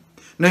UN,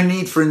 no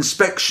need for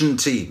inspection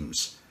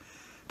teams,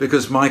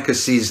 because Micah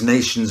sees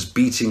nations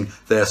beating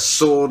their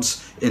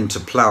swords into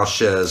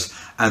plowshares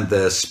and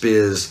their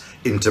spears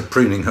into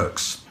pruning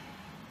hooks.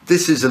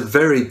 This is a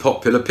very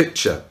popular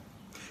picture.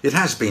 It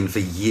has been for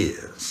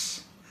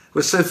years.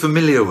 We're so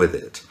familiar with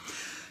it.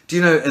 Do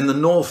you know, in the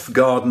North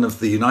Garden of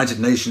the United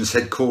Nations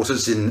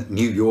headquarters in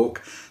New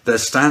York, there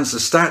stands a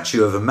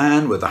statue of a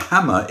man with a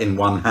hammer in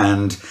one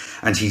hand,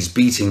 and he's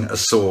beating a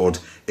sword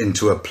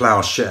into a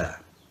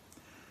plowshare.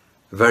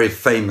 A very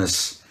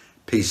famous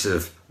piece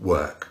of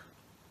work.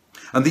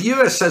 And the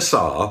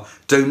USSR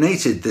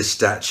donated this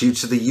statue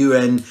to the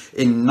UN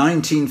in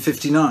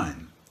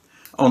 1959,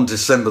 on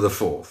December the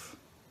 4th.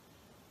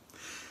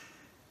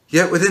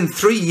 Yet within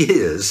 3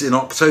 years, in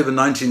October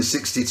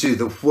 1962,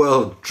 the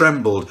world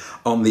trembled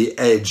on the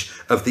edge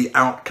of the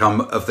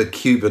outcome of the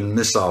Cuban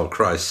Missile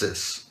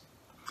Crisis.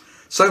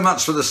 So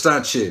much for the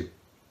statue.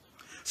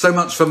 So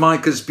much for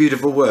Micah's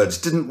beautiful words.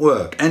 Didn't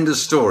work. End of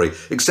story.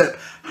 Except,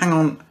 hang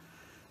on,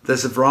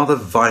 there's a rather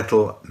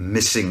vital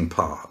missing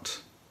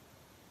part.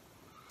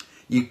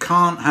 You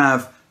can't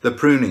have the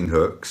pruning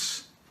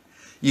hooks.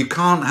 You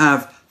can't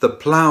have the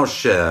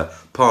ploughshare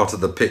part of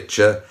the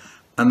picture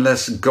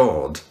unless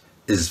God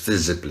is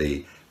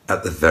visibly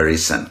at the very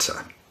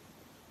centre.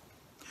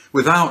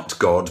 Without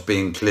God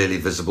being clearly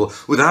visible,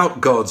 without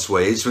God's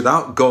ways,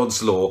 without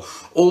God's law,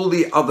 all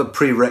the other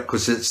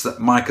prerequisites that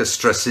Micah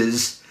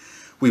stresses,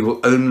 we will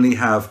only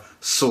have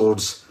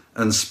swords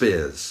and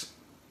spears.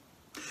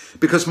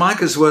 Because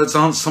Micah's words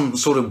aren't some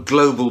sort of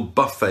global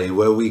buffet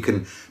where we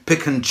can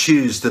pick and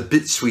choose the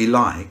bits we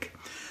like.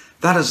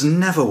 That has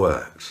never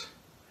worked.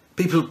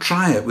 People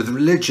try it with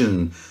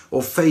religion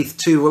or faith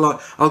too.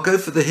 Well, I'll go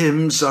for the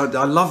hymns. I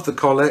love the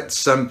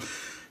collects.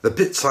 The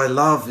bits I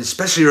love,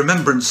 especially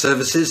remembrance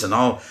services, and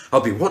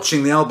I'll be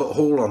watching the Albert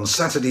Hall on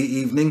Saturday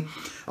evening.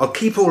 I'll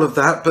keep all of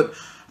that, but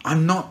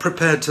I'm not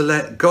prepared to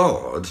let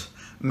God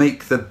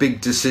make the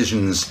big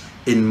decisions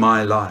in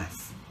my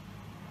life.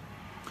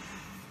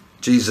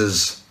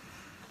 Jesus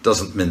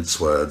doesn't mince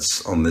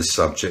words on this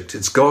subject.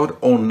 It's God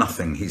or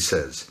nothing, he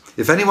says.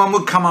 If anyone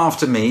would come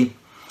after me,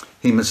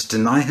 he must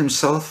deny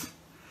himself,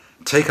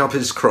 take up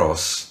his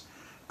cross,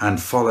 and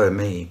follow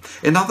me.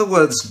 In other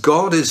words,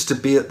 God is to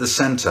be at the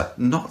centre,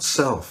 not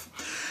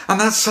self. And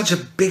that's such a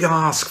big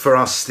ask for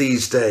us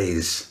these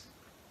days.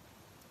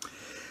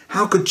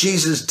 How could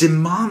Jesus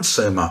demand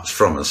so much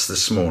from us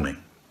this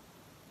morning?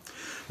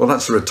 Well,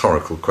 that's a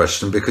rhetorical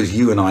question because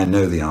you and I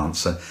know the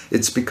answer.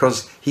 It's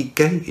because he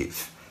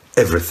gave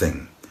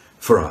everything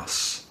for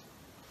us.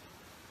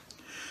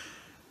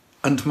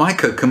 And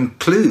Micah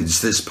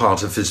concludes this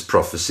part of his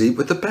prophecy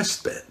with the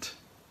best bit.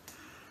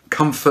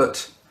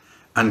 Comfort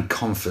and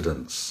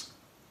confidence.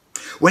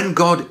 When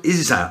God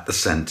is at the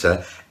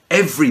centre,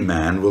 every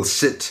man will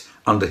sit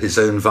under his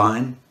own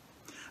vine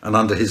and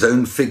under his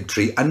own fig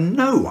tree, and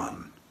no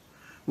one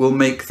will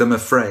make them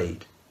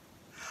afraid.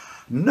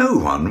 No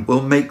one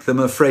will make them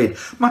afraid.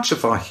 Much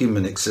of our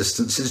human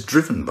existence is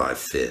driven by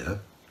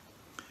fear.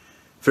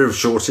 Fear of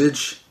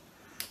shortage,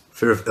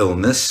 fear of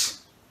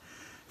illness,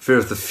 fear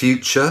of the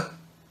future,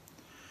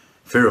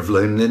 fear of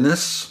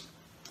loneliness,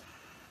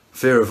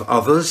 fear of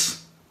others.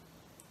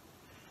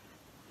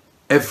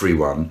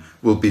 Everyone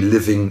will be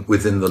living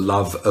within the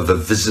love of a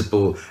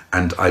visible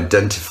and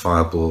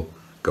identifiable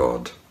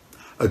God,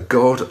 a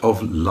God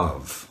of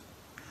love.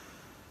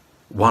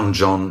 1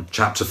 John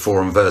chapter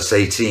 4 and verse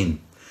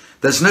 18.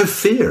 There's no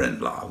fear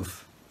in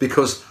love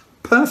because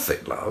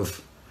perfect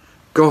love,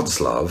 God's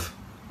love,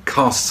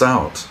 casts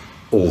out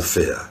all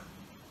fear.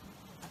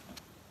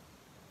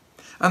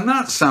 And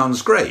that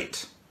sounds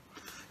great.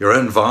 Your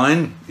own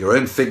vine, your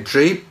own fig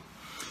tree.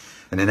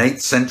 And in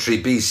 8th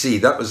century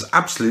BC, that was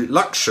absolute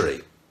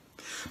luxury.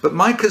 But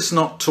Micah's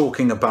not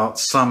talking about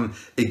some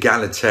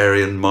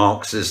egalitarian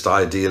Marxist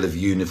ideal of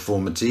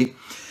uniformity.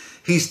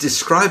 He's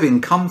describing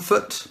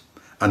comfort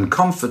and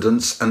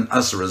confidence and,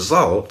 as a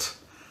result,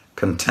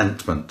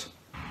 contentment.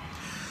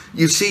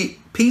 You see,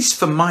 peace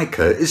for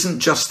Micah isn't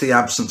just the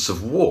absence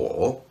of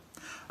war,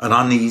 an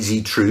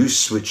uneasy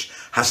truce which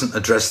hasn't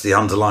addressed the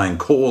underlying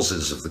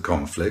causes of the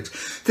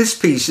conflict. This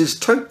peace is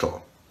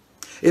total.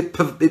 It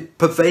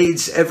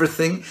pervades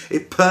everything,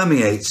 it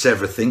permeates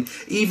everything.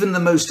 Even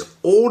the most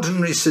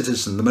ordinary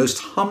citizen, the most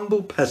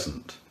humble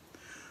peasant,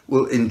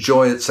 will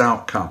enjoy its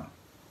outcome.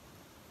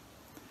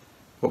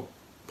 Well,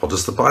 what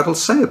does the Bible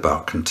say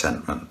about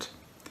contentment?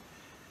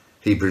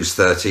 Hebrews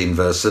 13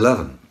 verse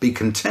 11. Be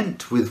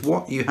content with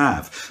what you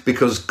have,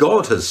 because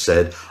God has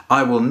said,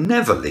 I will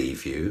never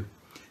leave you,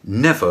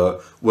 never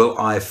will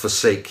I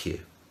forsake you.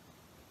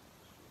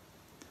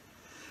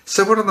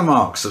 So what are the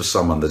marks of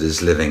someone that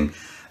is living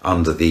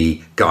under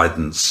the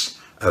guidance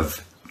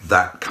of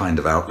that kind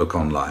of outlook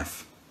on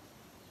life?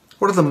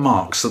 What are the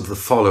marks of the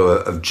follower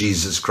of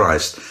Jesus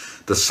Christ,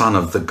 the Son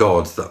of the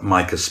God that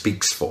Micah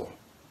speaks for?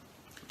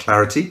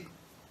 Clarity,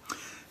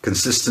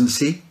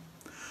 consistency,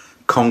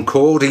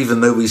 concord, even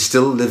though we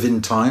still live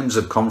in times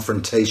of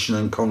confrontation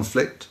and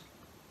conflict.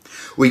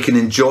 We can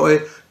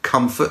enjoy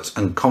comfort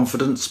and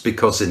confidence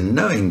because in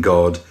knowing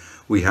God,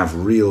 we have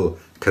real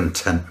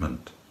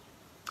contentment.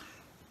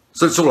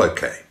 So it's all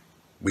okay.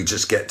 We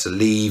just get to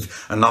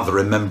leave another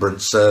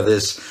remembrance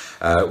service.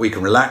 We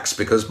can relax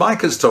because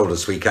Micah's told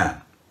us we can.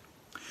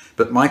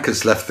 But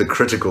Micah's left the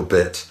critical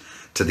bit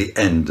to the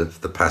end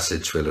of the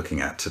passage we're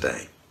looking at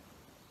today.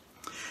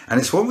 And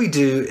it's what we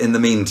do in the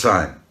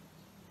meantime.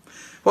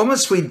 What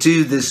must we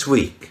do this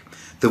week,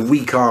 the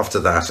week after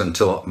that,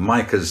 until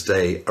Micah's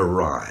day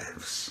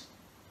arrives?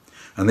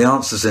 And the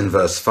answer's in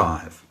verse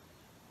 5.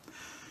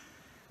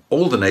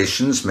 All the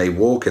nations may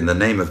walk in the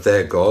name of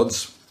their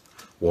gods,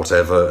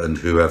 whatever and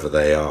whoever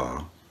they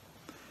are.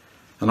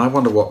 And I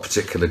wonder what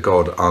particular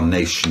God our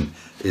nation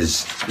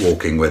is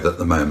walking with at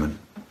the moment.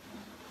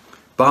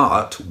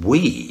 But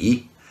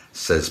we,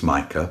 says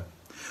Micah,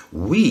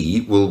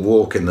 we will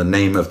walk in the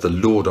name of the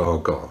Lord our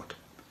God.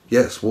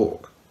 Yes,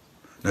 walk.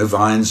 No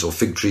vines or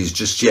fig trees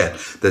just yet.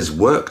 There's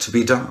work to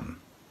be done.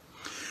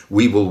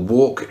 We will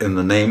walk in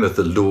the name of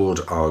the Lord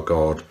our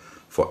God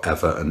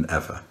forever and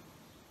ever.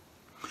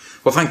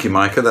 Well, thank you,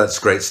 Micah. That's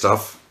great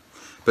stuff.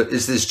 But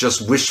is this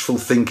just wishful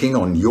thinking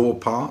on your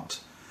part?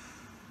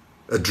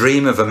 A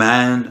dream of a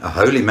man, a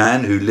holy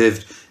man who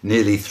lived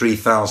nearly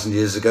 3,000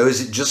 years ago? Is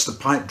it just a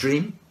pipe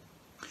dream?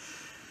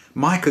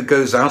 Micah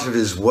goes out of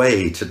his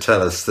way to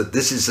tell us that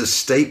this is a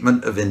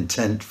statement of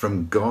intent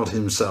from God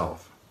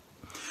himself.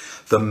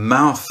 The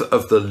mouth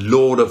of the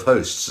Lord of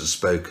hosts has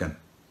spoken.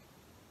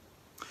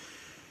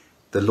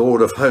 The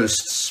Lord of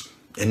hosts.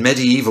 In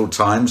medieval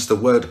times, the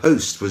word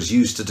host was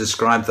used to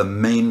describe the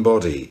main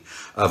body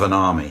of an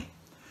army.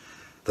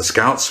 The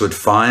scouts would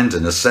find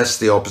and assess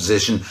the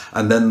opposition,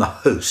 and then the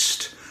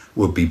host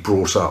would be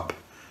brought up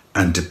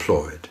and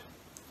deployed.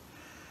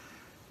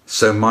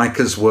 So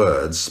Micah's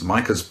words,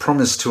 Micah's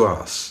promise to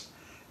us,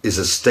 is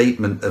a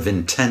statement of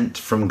intent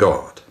from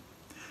God,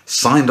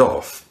 signed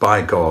off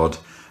by God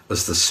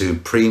as the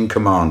supreme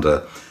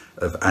commander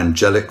of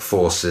angelic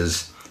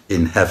forces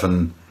in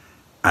heaven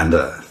and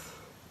earth.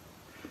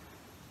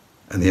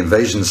 And the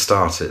invasion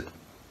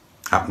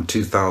happened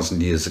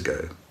 2,000 years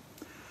ago,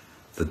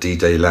 the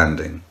D-Day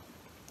landing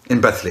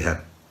in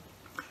Bethlehem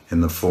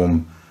in the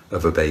form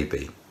of a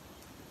baby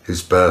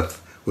whose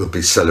birth we'll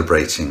be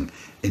celebrating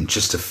in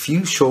just a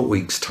few short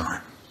weeks'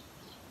 time.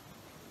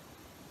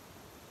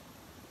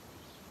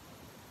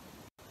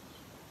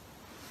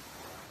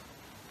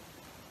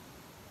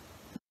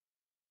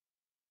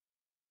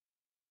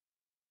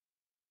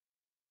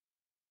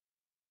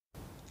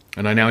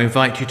 And I now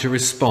invite you to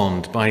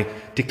respond by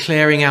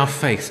declaring our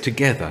faith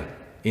together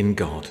in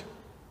God.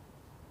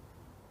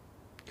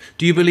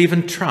 Do you believe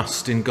and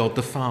trust in God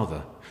the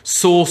Father,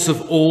 source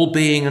of all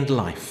being and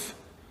life,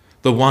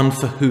 the one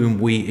for whom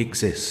we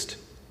exist?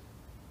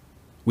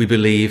 We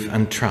believe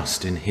and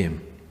trust in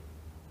him.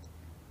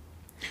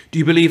 Do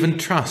you believe and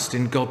trust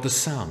in God the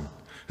Son,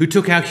 who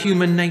took our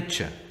human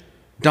nature,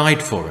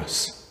 died for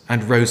us,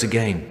 and rose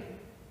again?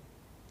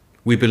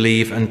 We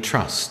believe and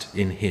trust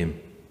in him.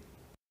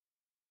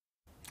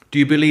 Do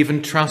you believe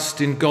and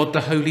trust in God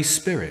the Holy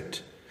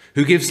Spirit,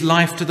 who gives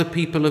life to the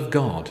people of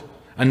God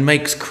and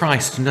makes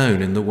Christ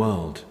known in the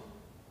world?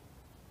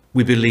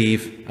 We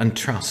believe and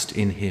trust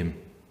in him.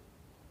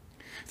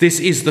 This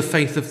is the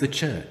faith of the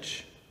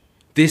Church.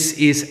 This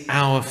is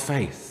our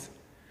faith.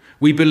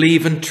 We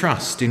believe and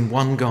trust in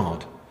one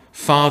God,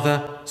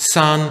 Father,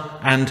 Son,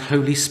 and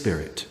Holy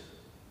Spirit.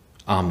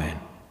 Amen.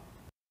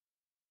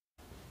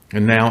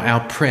 And now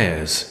our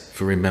prayers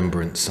for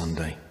Remembrance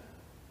Sunday.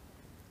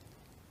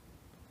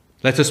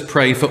 Let us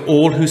pray for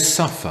all who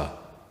suffer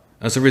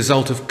as a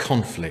result of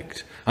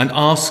conflict and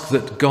ask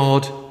that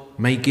God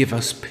may give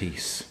us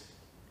peace.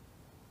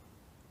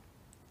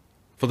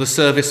 For the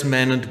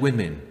servicemen and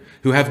women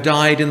who have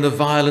died in the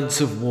violence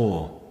of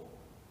war,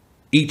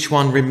 each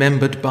one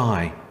remembered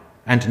by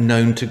and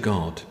known to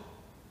God.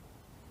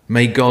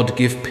 May God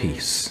give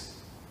peace.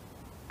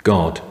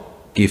 God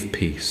give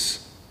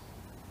peace.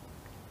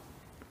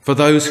 For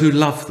those who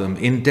love them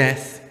in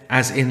death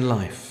as in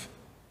life,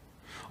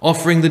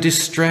 offering the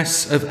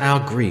distress of our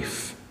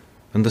grief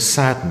and the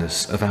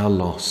sadness of our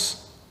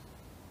loss,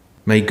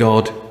 may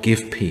God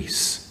give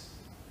peace.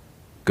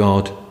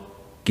 God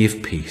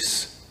give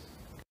peace.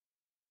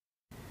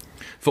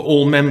 For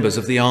all members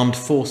of the armed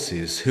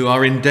forces who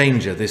are in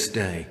danger this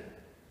day,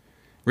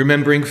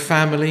 remembering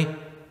family,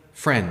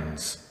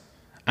 friends,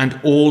 and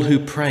all who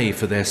pray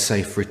for their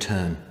safe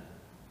return,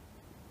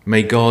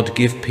 may God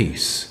give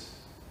peace.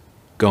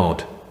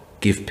 God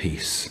give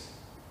peace.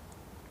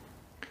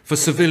 For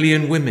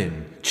civilian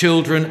women,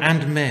 children,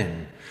 and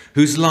men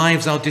whose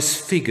lives are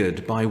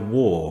disfigured by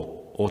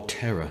war or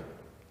terror,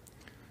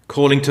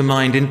 calling to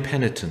mind in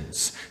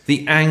penitence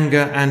the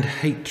anger and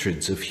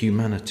hatreds of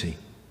humanity,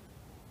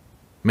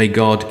 may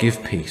God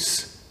give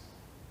peace.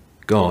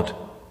 God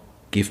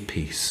give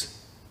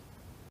peace.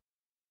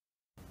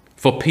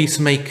 For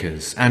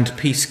peacemakers and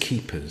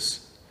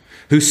peacekeepers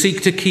who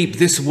seek to keep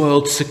this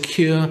world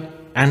secure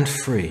and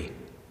free,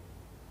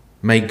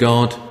 may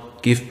God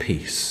give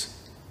peace.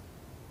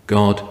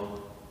 God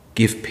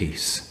give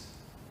peace.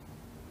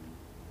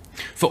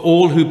 For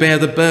all who bear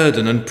the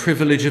burden and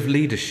privilege of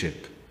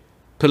leadership,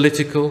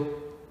 political,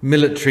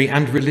 military,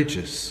 and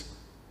religious,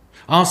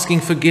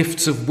 asking for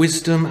gifts of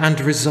wisdom and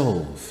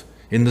resolve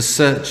in the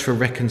search for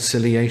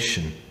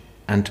reconciliation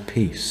and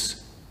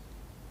peace,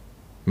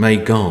 may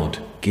God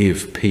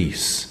give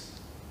peace.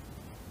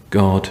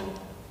 God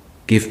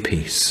give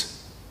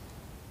peace.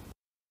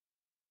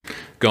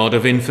 God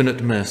of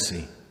infinite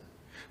mercy,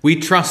 we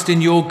trust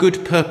in your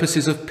good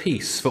purposes of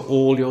peace for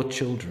all your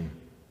children.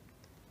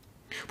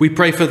 We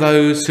pray for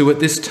those who at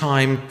this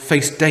time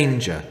face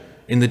danger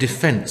in the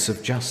defence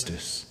of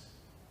justice.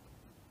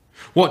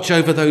 Watch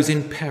over those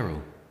in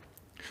peril.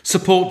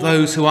 Support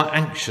those who are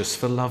anxious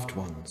for loved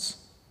ones.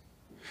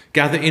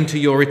 Gather into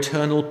your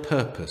eternal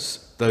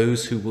purpose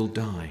those who will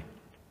die.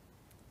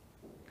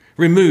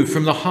 Remove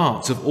from the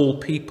hearts of all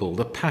people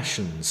the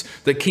passions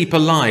that keep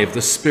alive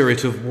the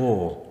spirit of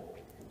war,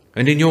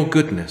 and in your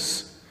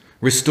goodness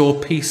restore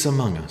peace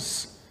among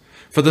us,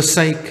 for the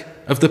sake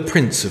of the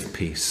Prince of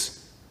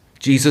Peace,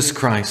 Jesus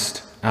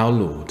Christ our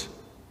Lord.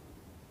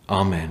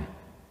 Amen.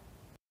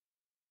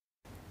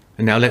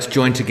 And now let's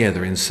join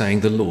together in saying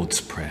the Lord's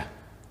Prayer.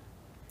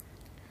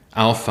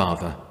 Our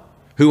Father,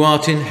 who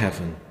art in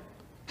heaven,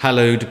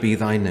 hallowed be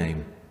thy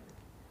name.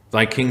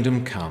 Thy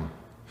kingdom come,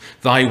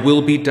 thy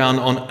will be done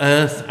on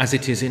earth as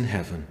it is in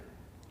heaven.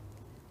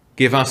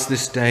 Give us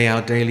this day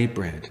our daily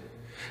bread,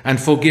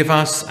 and forgive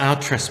us our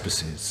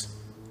trespasses,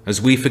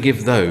 as we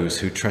forgive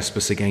those who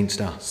trespass against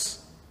us.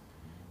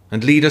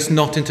 And lead us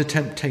not into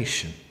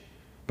temptation,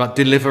 but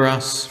deliver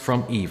us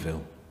from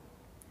evil.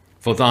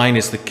 For thine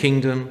is the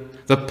kingdom,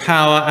 the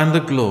power and the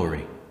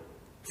glory,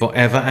 for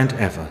ever and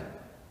ever.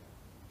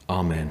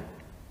 Amen.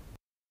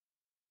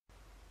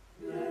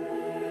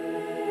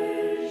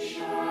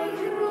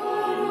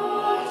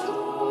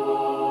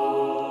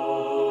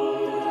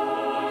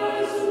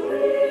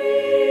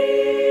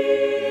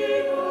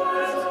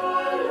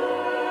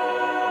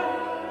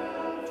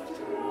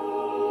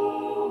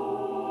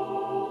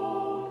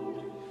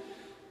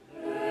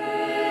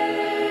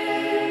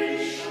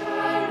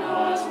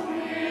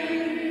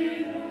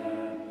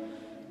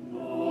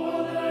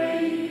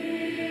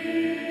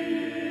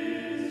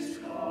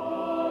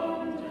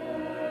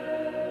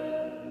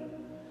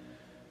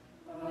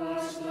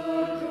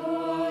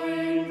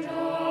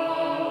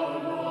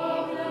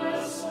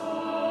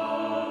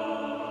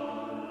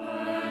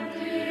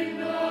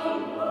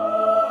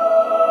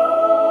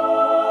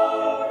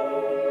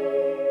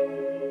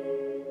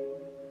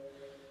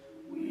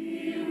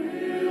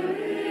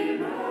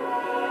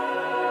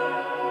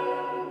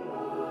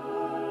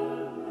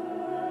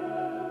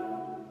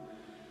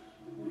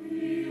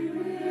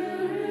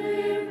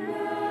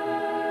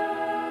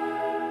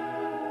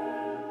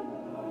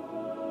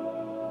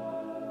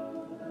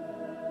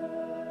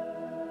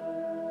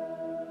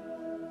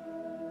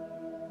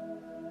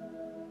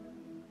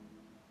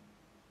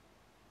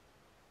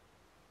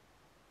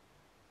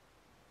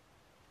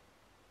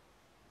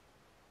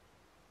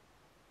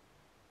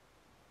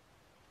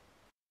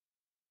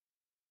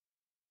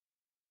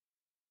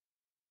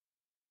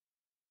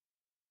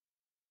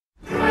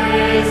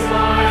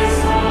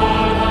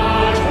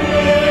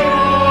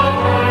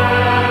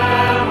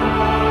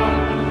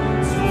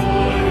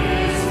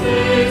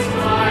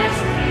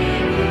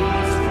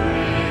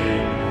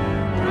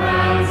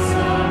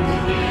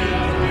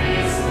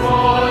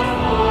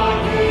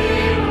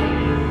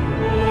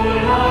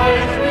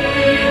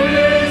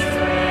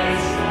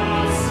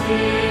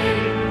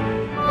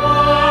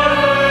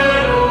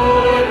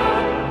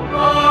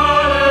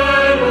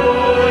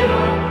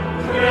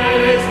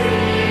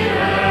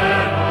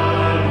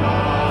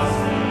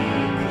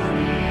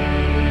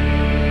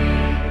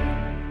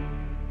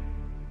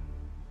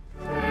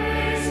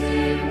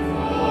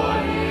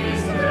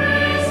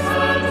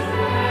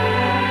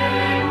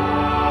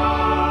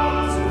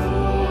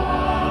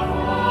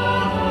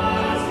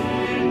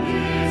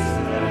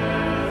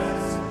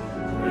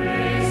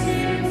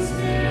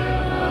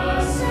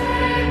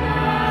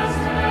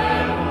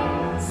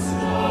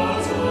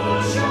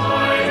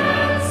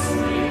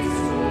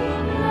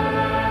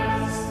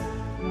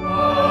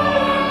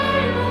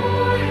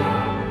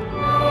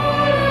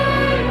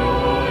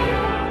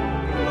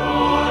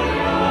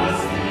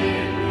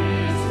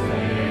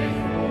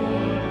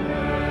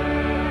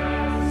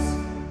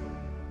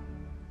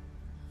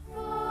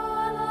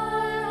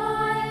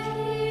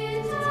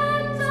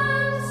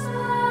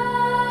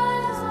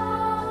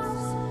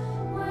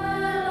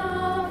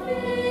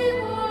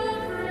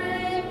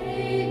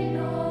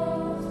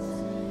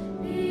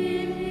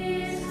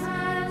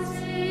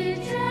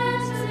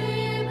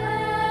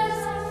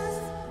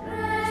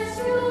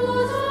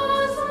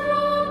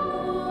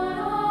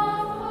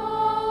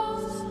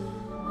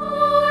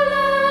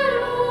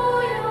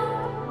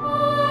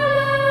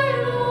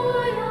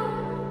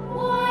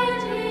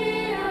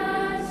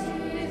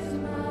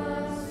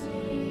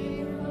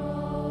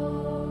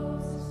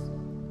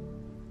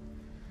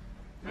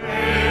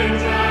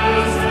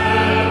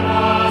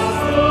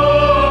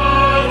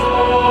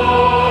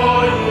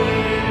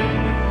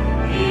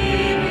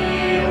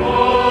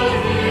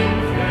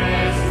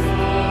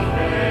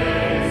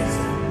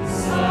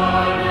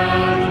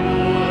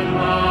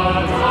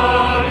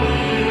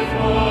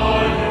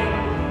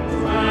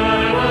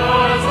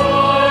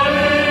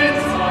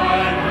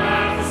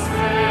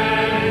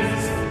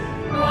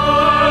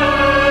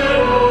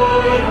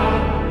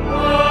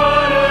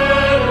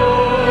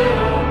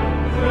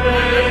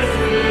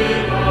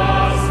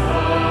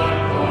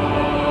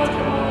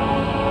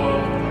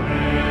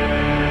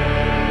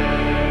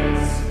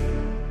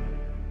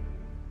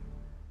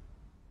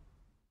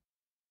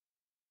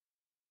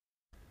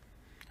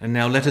 And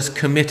now let us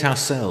commit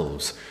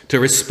ourselves to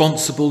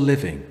responsible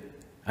living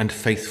and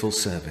faithful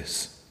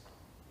service.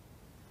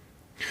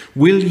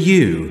 Will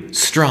you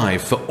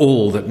strive for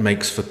all that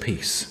makes for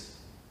peace?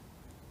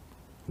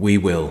 We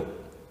will.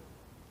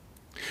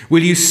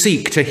 Will you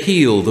seek to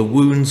heal the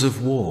wounds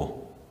of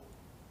war?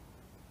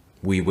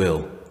 We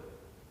will.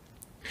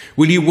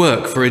 Will you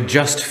work for a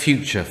just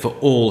future for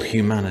all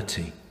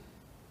humanity?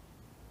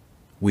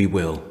 We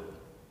will.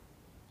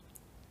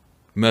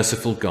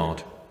 Merciful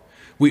God,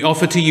 we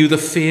offer to you the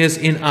fears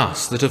in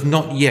us that have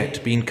not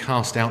yet been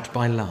cast out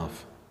by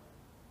love.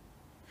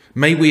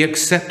 May we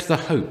accept the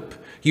hope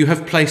you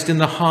have placed in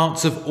the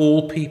hearts of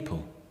all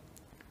people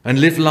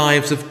and live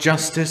lives of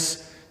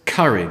justice,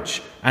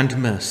 courage, and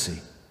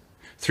mercy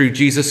through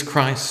Jesus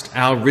Christ,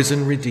 our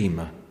risen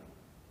Redeemer.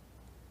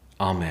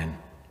 Amen.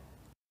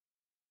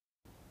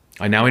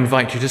 I now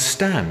invite you to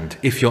stand,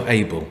 if you're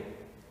able,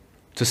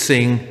 to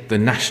sing the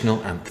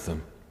national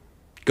anthem,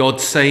 God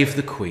Save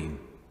the Queen.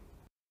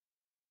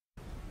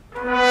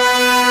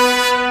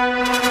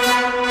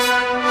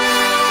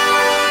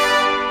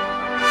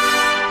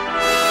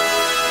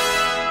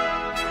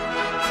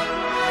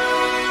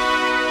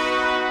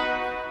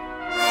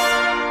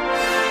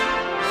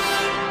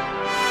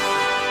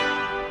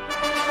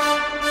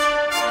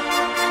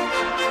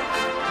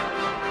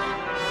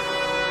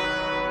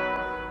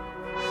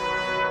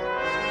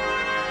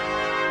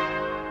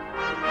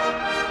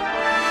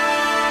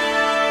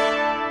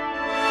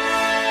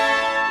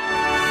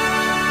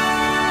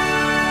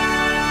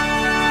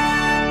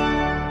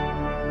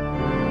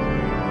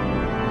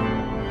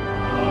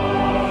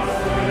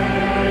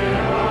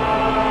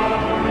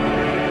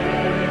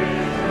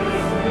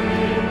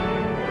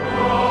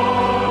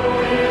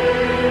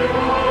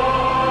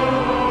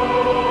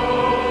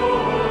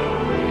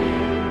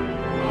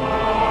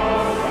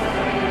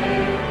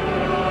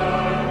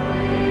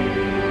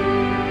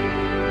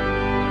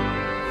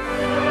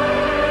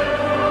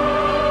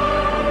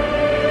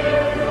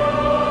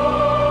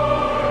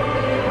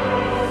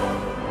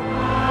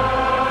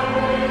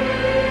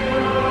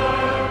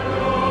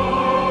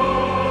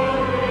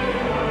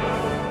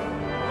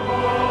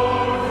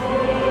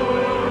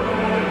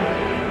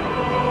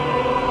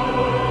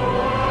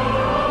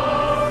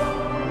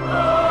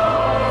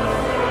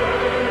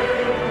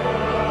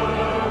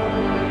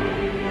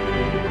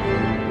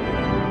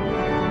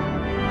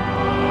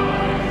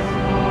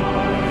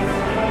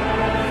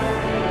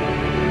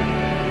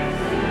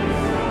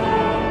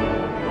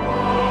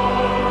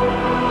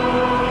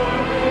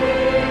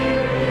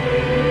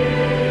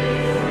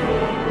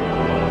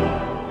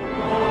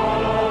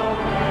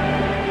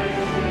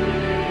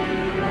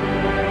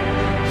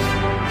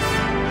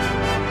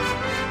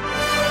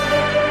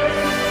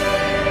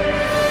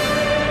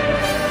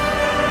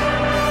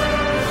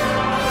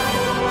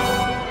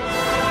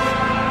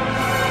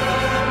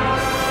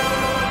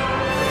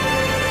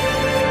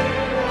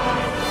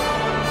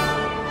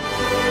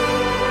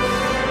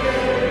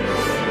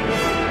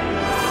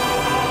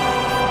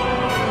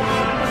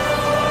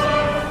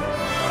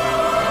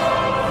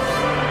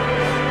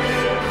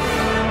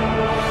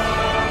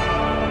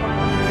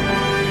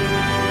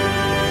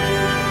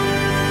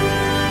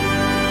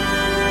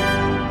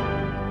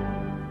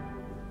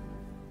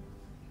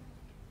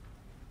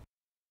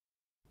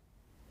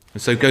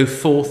 And so go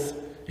forth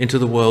into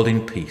the world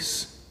in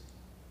peace.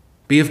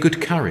 Be of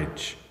good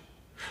courage.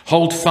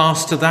 Hold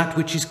fast to that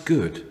which is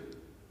good.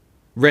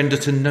 Render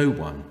to no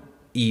one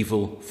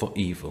evil for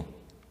evil.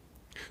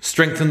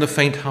 Strengthen the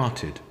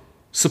faint-hearted.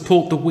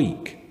 Support the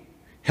weak.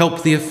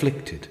 Help the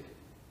afflicted.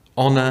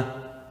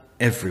 Honour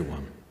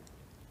everyone.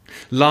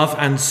 Love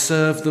and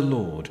serve the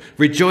Lord,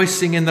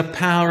 rejoicing in the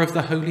power of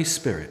the Holy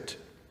Spirit.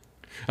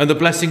 And the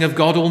blessing of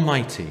God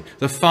Almighty,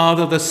 the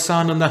Father, the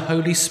Son, and the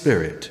Holy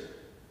Spirit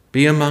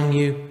be among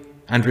you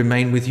and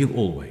remain with you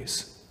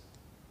always.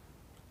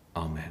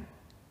 Amen.